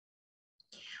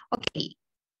 Ok.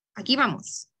 Aquí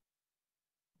vamos.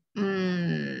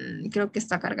 Creo que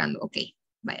está cargando. Ok.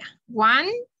 Vaya. 1,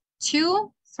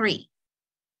 2, 3.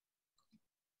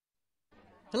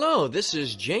 Hello, this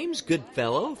is James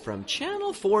Goodfellow from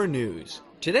Channel 4 News.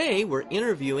 Today we're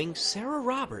interviewing Sarah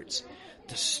Roberts,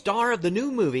 the star of the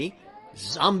new movie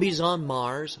Zombies on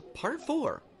Mars Part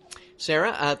 4.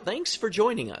 Sarah, thanks for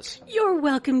joining us. You're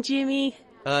welcome, Jimmy.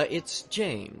 It's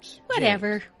James.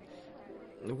 Whatever.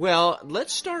 James. Well,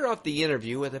 let's start off the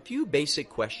interview with a few basic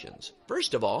questions.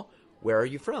 First of all, where are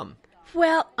you from?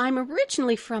 Well, I'm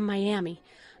originally from Miami.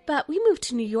 But we moved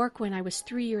to New York when I was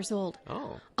 3 years old.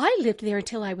 Oh. I lived there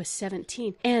until I was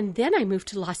 17, and then I moved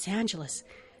to Los Angeles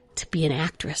to be an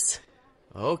actress.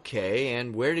 Okay,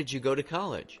 and where did you go to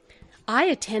college? I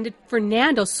attended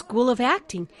Fernando's School of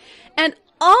Acting, and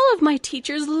all of my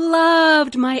teachers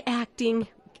loved my acting.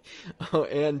 Oh,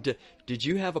 and did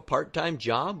you have a part-time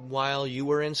job while you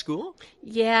were in school?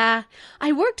 Yeah,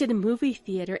 I worked at a movie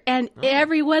theater, and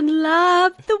everyone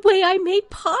loved the way I made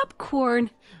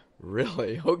popcorn.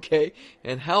 Really? Okay.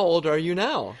 And how old are you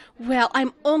now? Well,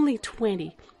 I'm only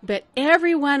 20, but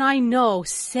everyone I know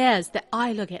says that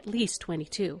I look at least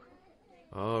 22.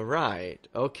 All right.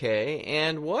 Okay.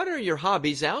 And what are your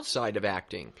hobbies outside of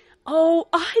acting? Oh,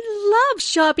 I love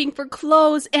shopping for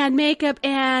clothes and makeup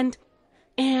and...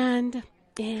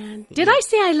 Did I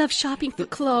say I love shopping for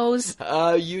clothes?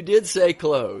 You did say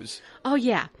clothes. Oh,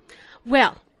 yeah.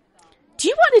 Well... Do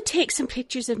you want to take some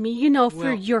pictures of me,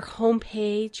 for your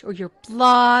homepage or your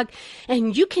blog?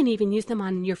 And you can even use them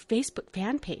on your Facebook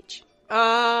fan page.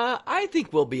 I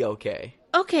think we'll be okay.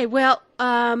 Okay, well,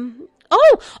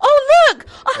 Oh, look!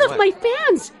 All of my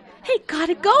fans! Hey,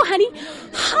 gotta go, honey.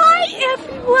 Hi,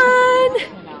 everyone!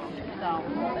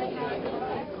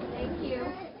 Thank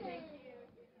you.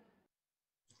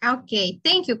 Okay,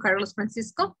 thank you, Carlos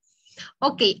Francisco.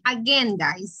 Okay, again,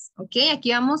 guys. Okay,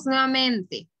 aquí vamos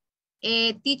nuevamente.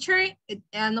 Teacher,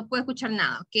 no puedo escuchar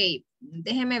nada. Ok,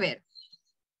 déjeme ver.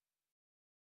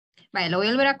 Vaya, lo voy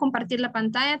a volver a compartir la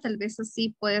pantalla, tal vez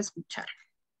así pueda escuchar.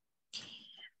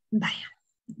 Vaya.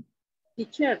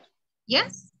 Teacher.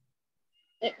 Yes.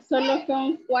 Solo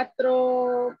son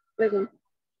 4 preguntas.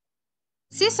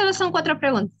 Sí, solo son 4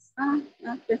 preguntas.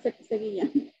 Pensé que seguía.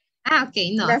 Ok,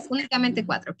 no, es únicamente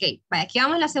 4. Ok, vaya, aquí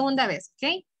vamos la segunda vez,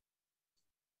 ok.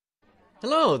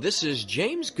 Hello, this is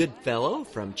James Goodfellow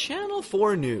from Channel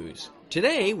 4 News.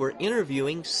 Today we're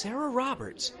interviewing Sarah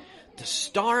Roberts, the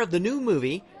star of the new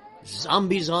movie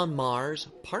Zombies on Mars,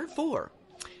 Part 4.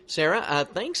 Sarah,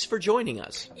 thanks for joining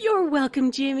us. You're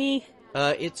welcome, Jimmy.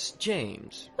 It's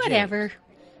James. Whatever.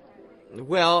 James.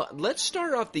 Well, let's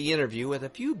start off the interview with a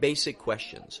few basic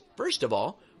questions. First of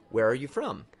all, where are you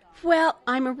from? Well,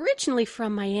 I'm originally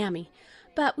from Miami,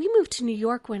 but we moved to New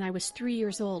York when I was 3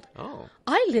 years old. Oh.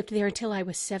 I lived there until I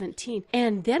was 17,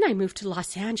 and then I moved to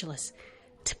Los Angeles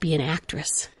to be an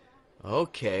actress.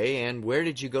 Okay, and where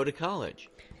did you go to college?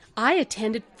 I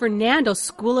attended Fernando's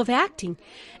School of Acting,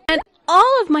 and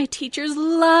all of my teachers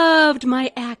loved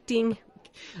my acting.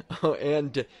 Oh,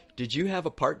 and did you have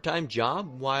a part-time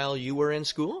job while you were in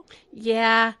school?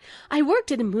 Yeah, I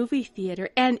worked at a movie theater,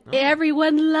 and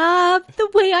everyone loved the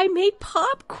way I made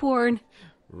popcorn.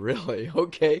 Really?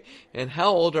 Okay. And how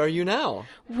old are you now?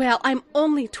 Well, I'm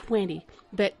only 20,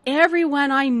 but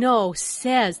everyone I know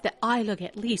says that I look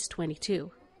at least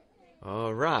 22.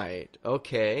 All right.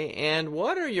 Okay. And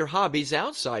what are your hobbies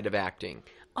outside of acting?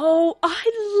 Oh,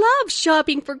 I love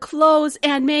shopping for clothes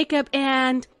and makeup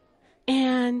and...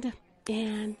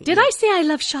 Did I say I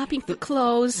love shopping for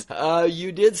clothes?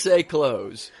 You did say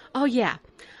clothes. Oh, yeah.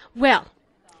 Well,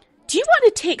 do you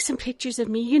want to take some pictures of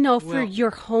me, for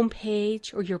your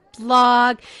homepage or your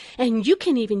blog? And you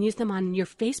can even use them on your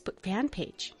Facebook fan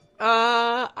page.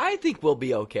 I think we'll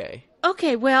be okay.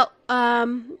 Okay, well,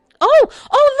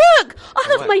 Oh, look!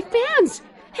 All of my fans!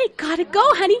 Hey, gotta go,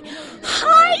 honey.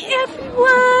 Hi,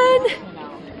 everyone!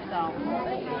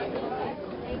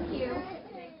 Thank you.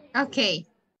 Okay.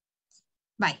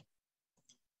 Bye.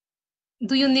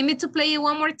 Do you need me to play it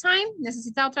one more time?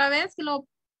 ¿Necesita otra vez que lo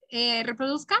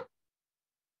reproduzca?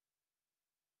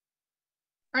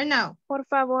 Or no? Por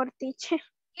favor, teacher.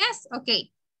 Yes,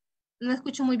 okay. No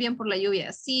escucho muy bien por la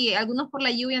lluvia. Sí, algunos por la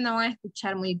lluvia no van a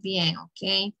escuchar muy bien,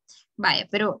 ok. Vaya,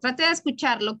 pero trate de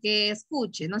escuchar lo que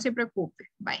escuche, no se preocupe.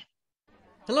 Vaya.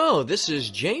 Hello, this is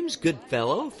James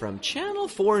Goodfellow from Channel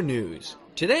 4 News.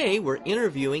 Today we're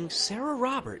interviewing Sarah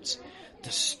Roberts, the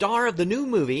star of the new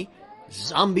movie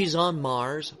Zombies on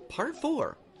Mars, Part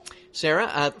 4.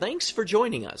 Sarah, thanks for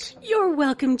joining us. You're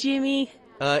welcome, Jimmy.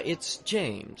 It's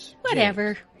James.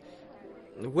 Whatever. James.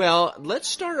 Well, let's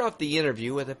start off the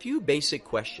interview with a few basic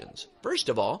questions. First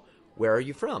of all, where are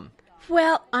you from?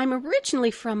 Well, I'm originally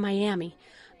from Miami,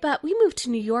 but we moved to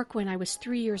New York when I was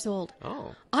 3 years old.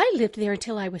 Oh. I lived there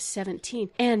until I was 17,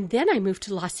 and then I moved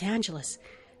to Los Angeles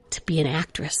to be an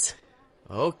actress.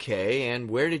 Okay,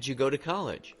 and where did you go to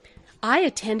college? I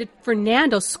attended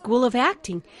Fernando's School of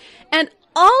Acting, and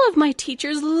all of my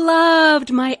teachers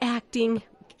loved my acting.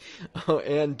 Oh,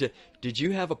 and did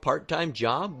you have a part-time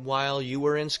job while you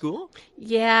were in school?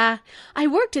 Yeah, I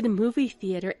worked at a movie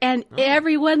theater, and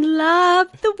everyone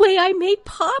loved the way I made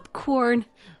popcorn.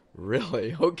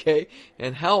 Really? Okay.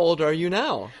 And how old are you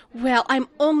now? Well, I'm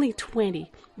only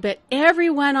 20, but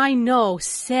everyone I know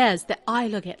says that I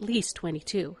look at least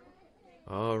 22.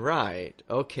 All right.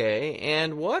 Okay.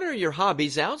 And what are your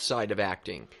hobbies outside of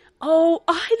acting? Oh,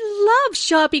 I love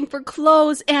shopping for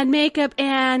clothes and makeup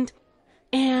and...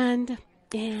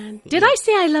 Did I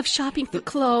say I love shopping for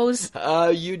clothes?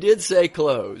 You did say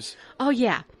clothes. Oh,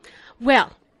 yeah.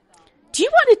 Well, do you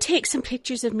want to take some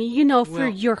pictures of me, for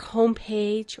your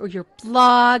homepage or your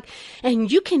blog? And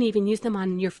you can even use them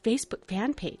on your Facebook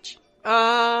fan page.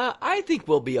 I think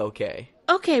we'll be okay.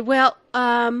 Okay, well,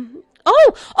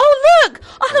 Oh, look!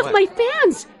 All of my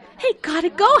fans! Hey, gotta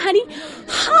go, honey.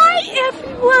 Hi,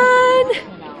 everyone!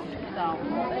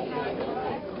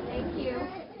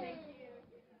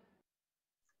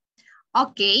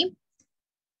 Ok.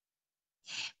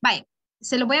 Bye.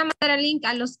 Se lo voy a mandar el link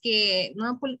a los que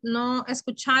no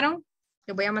escucharon.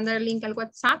 Le voy a mandar el link al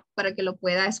WhatsApp para que lo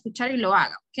pueda escuchar y lo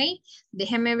haga, ¿ok?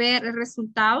 Déjeme ver el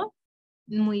resultado.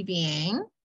 Muy bien.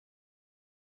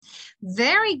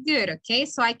 Very good, okay?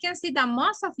 So I can see that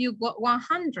most of you got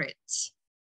 100.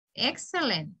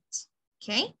 Excellent,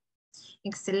 okay?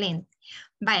 Excellent.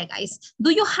 Bye, guys. Do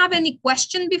you have any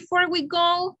question before we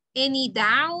go? Any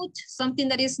doubt? Something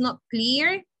that is not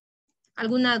clear?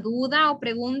 ¿Alguna duda o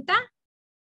pregunta?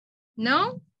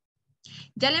 ¿No?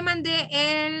 Ya le mandé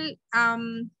el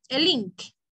link,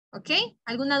 ¿ok?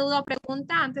 ¿Alguna duda o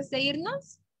pregunta antes de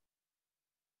irnos?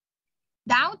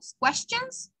 Doubts?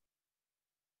 Questions?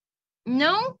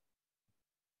 No?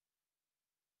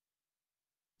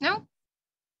 No?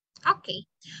 Okay.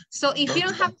 So if you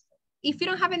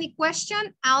don't have any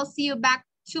question, I'll see you back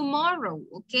tomorrow.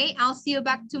 Okay? I'll see you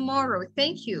back tomorrow.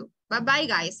 Thank you. Bye-bye,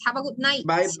 guys. Have a good night.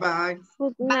 Bye-bye.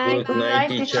 Good night. Good night,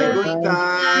 teacher. Good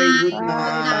night. Good Bye.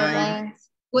 night.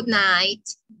 Good night.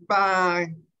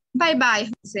 Bye.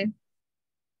 Bye-bye.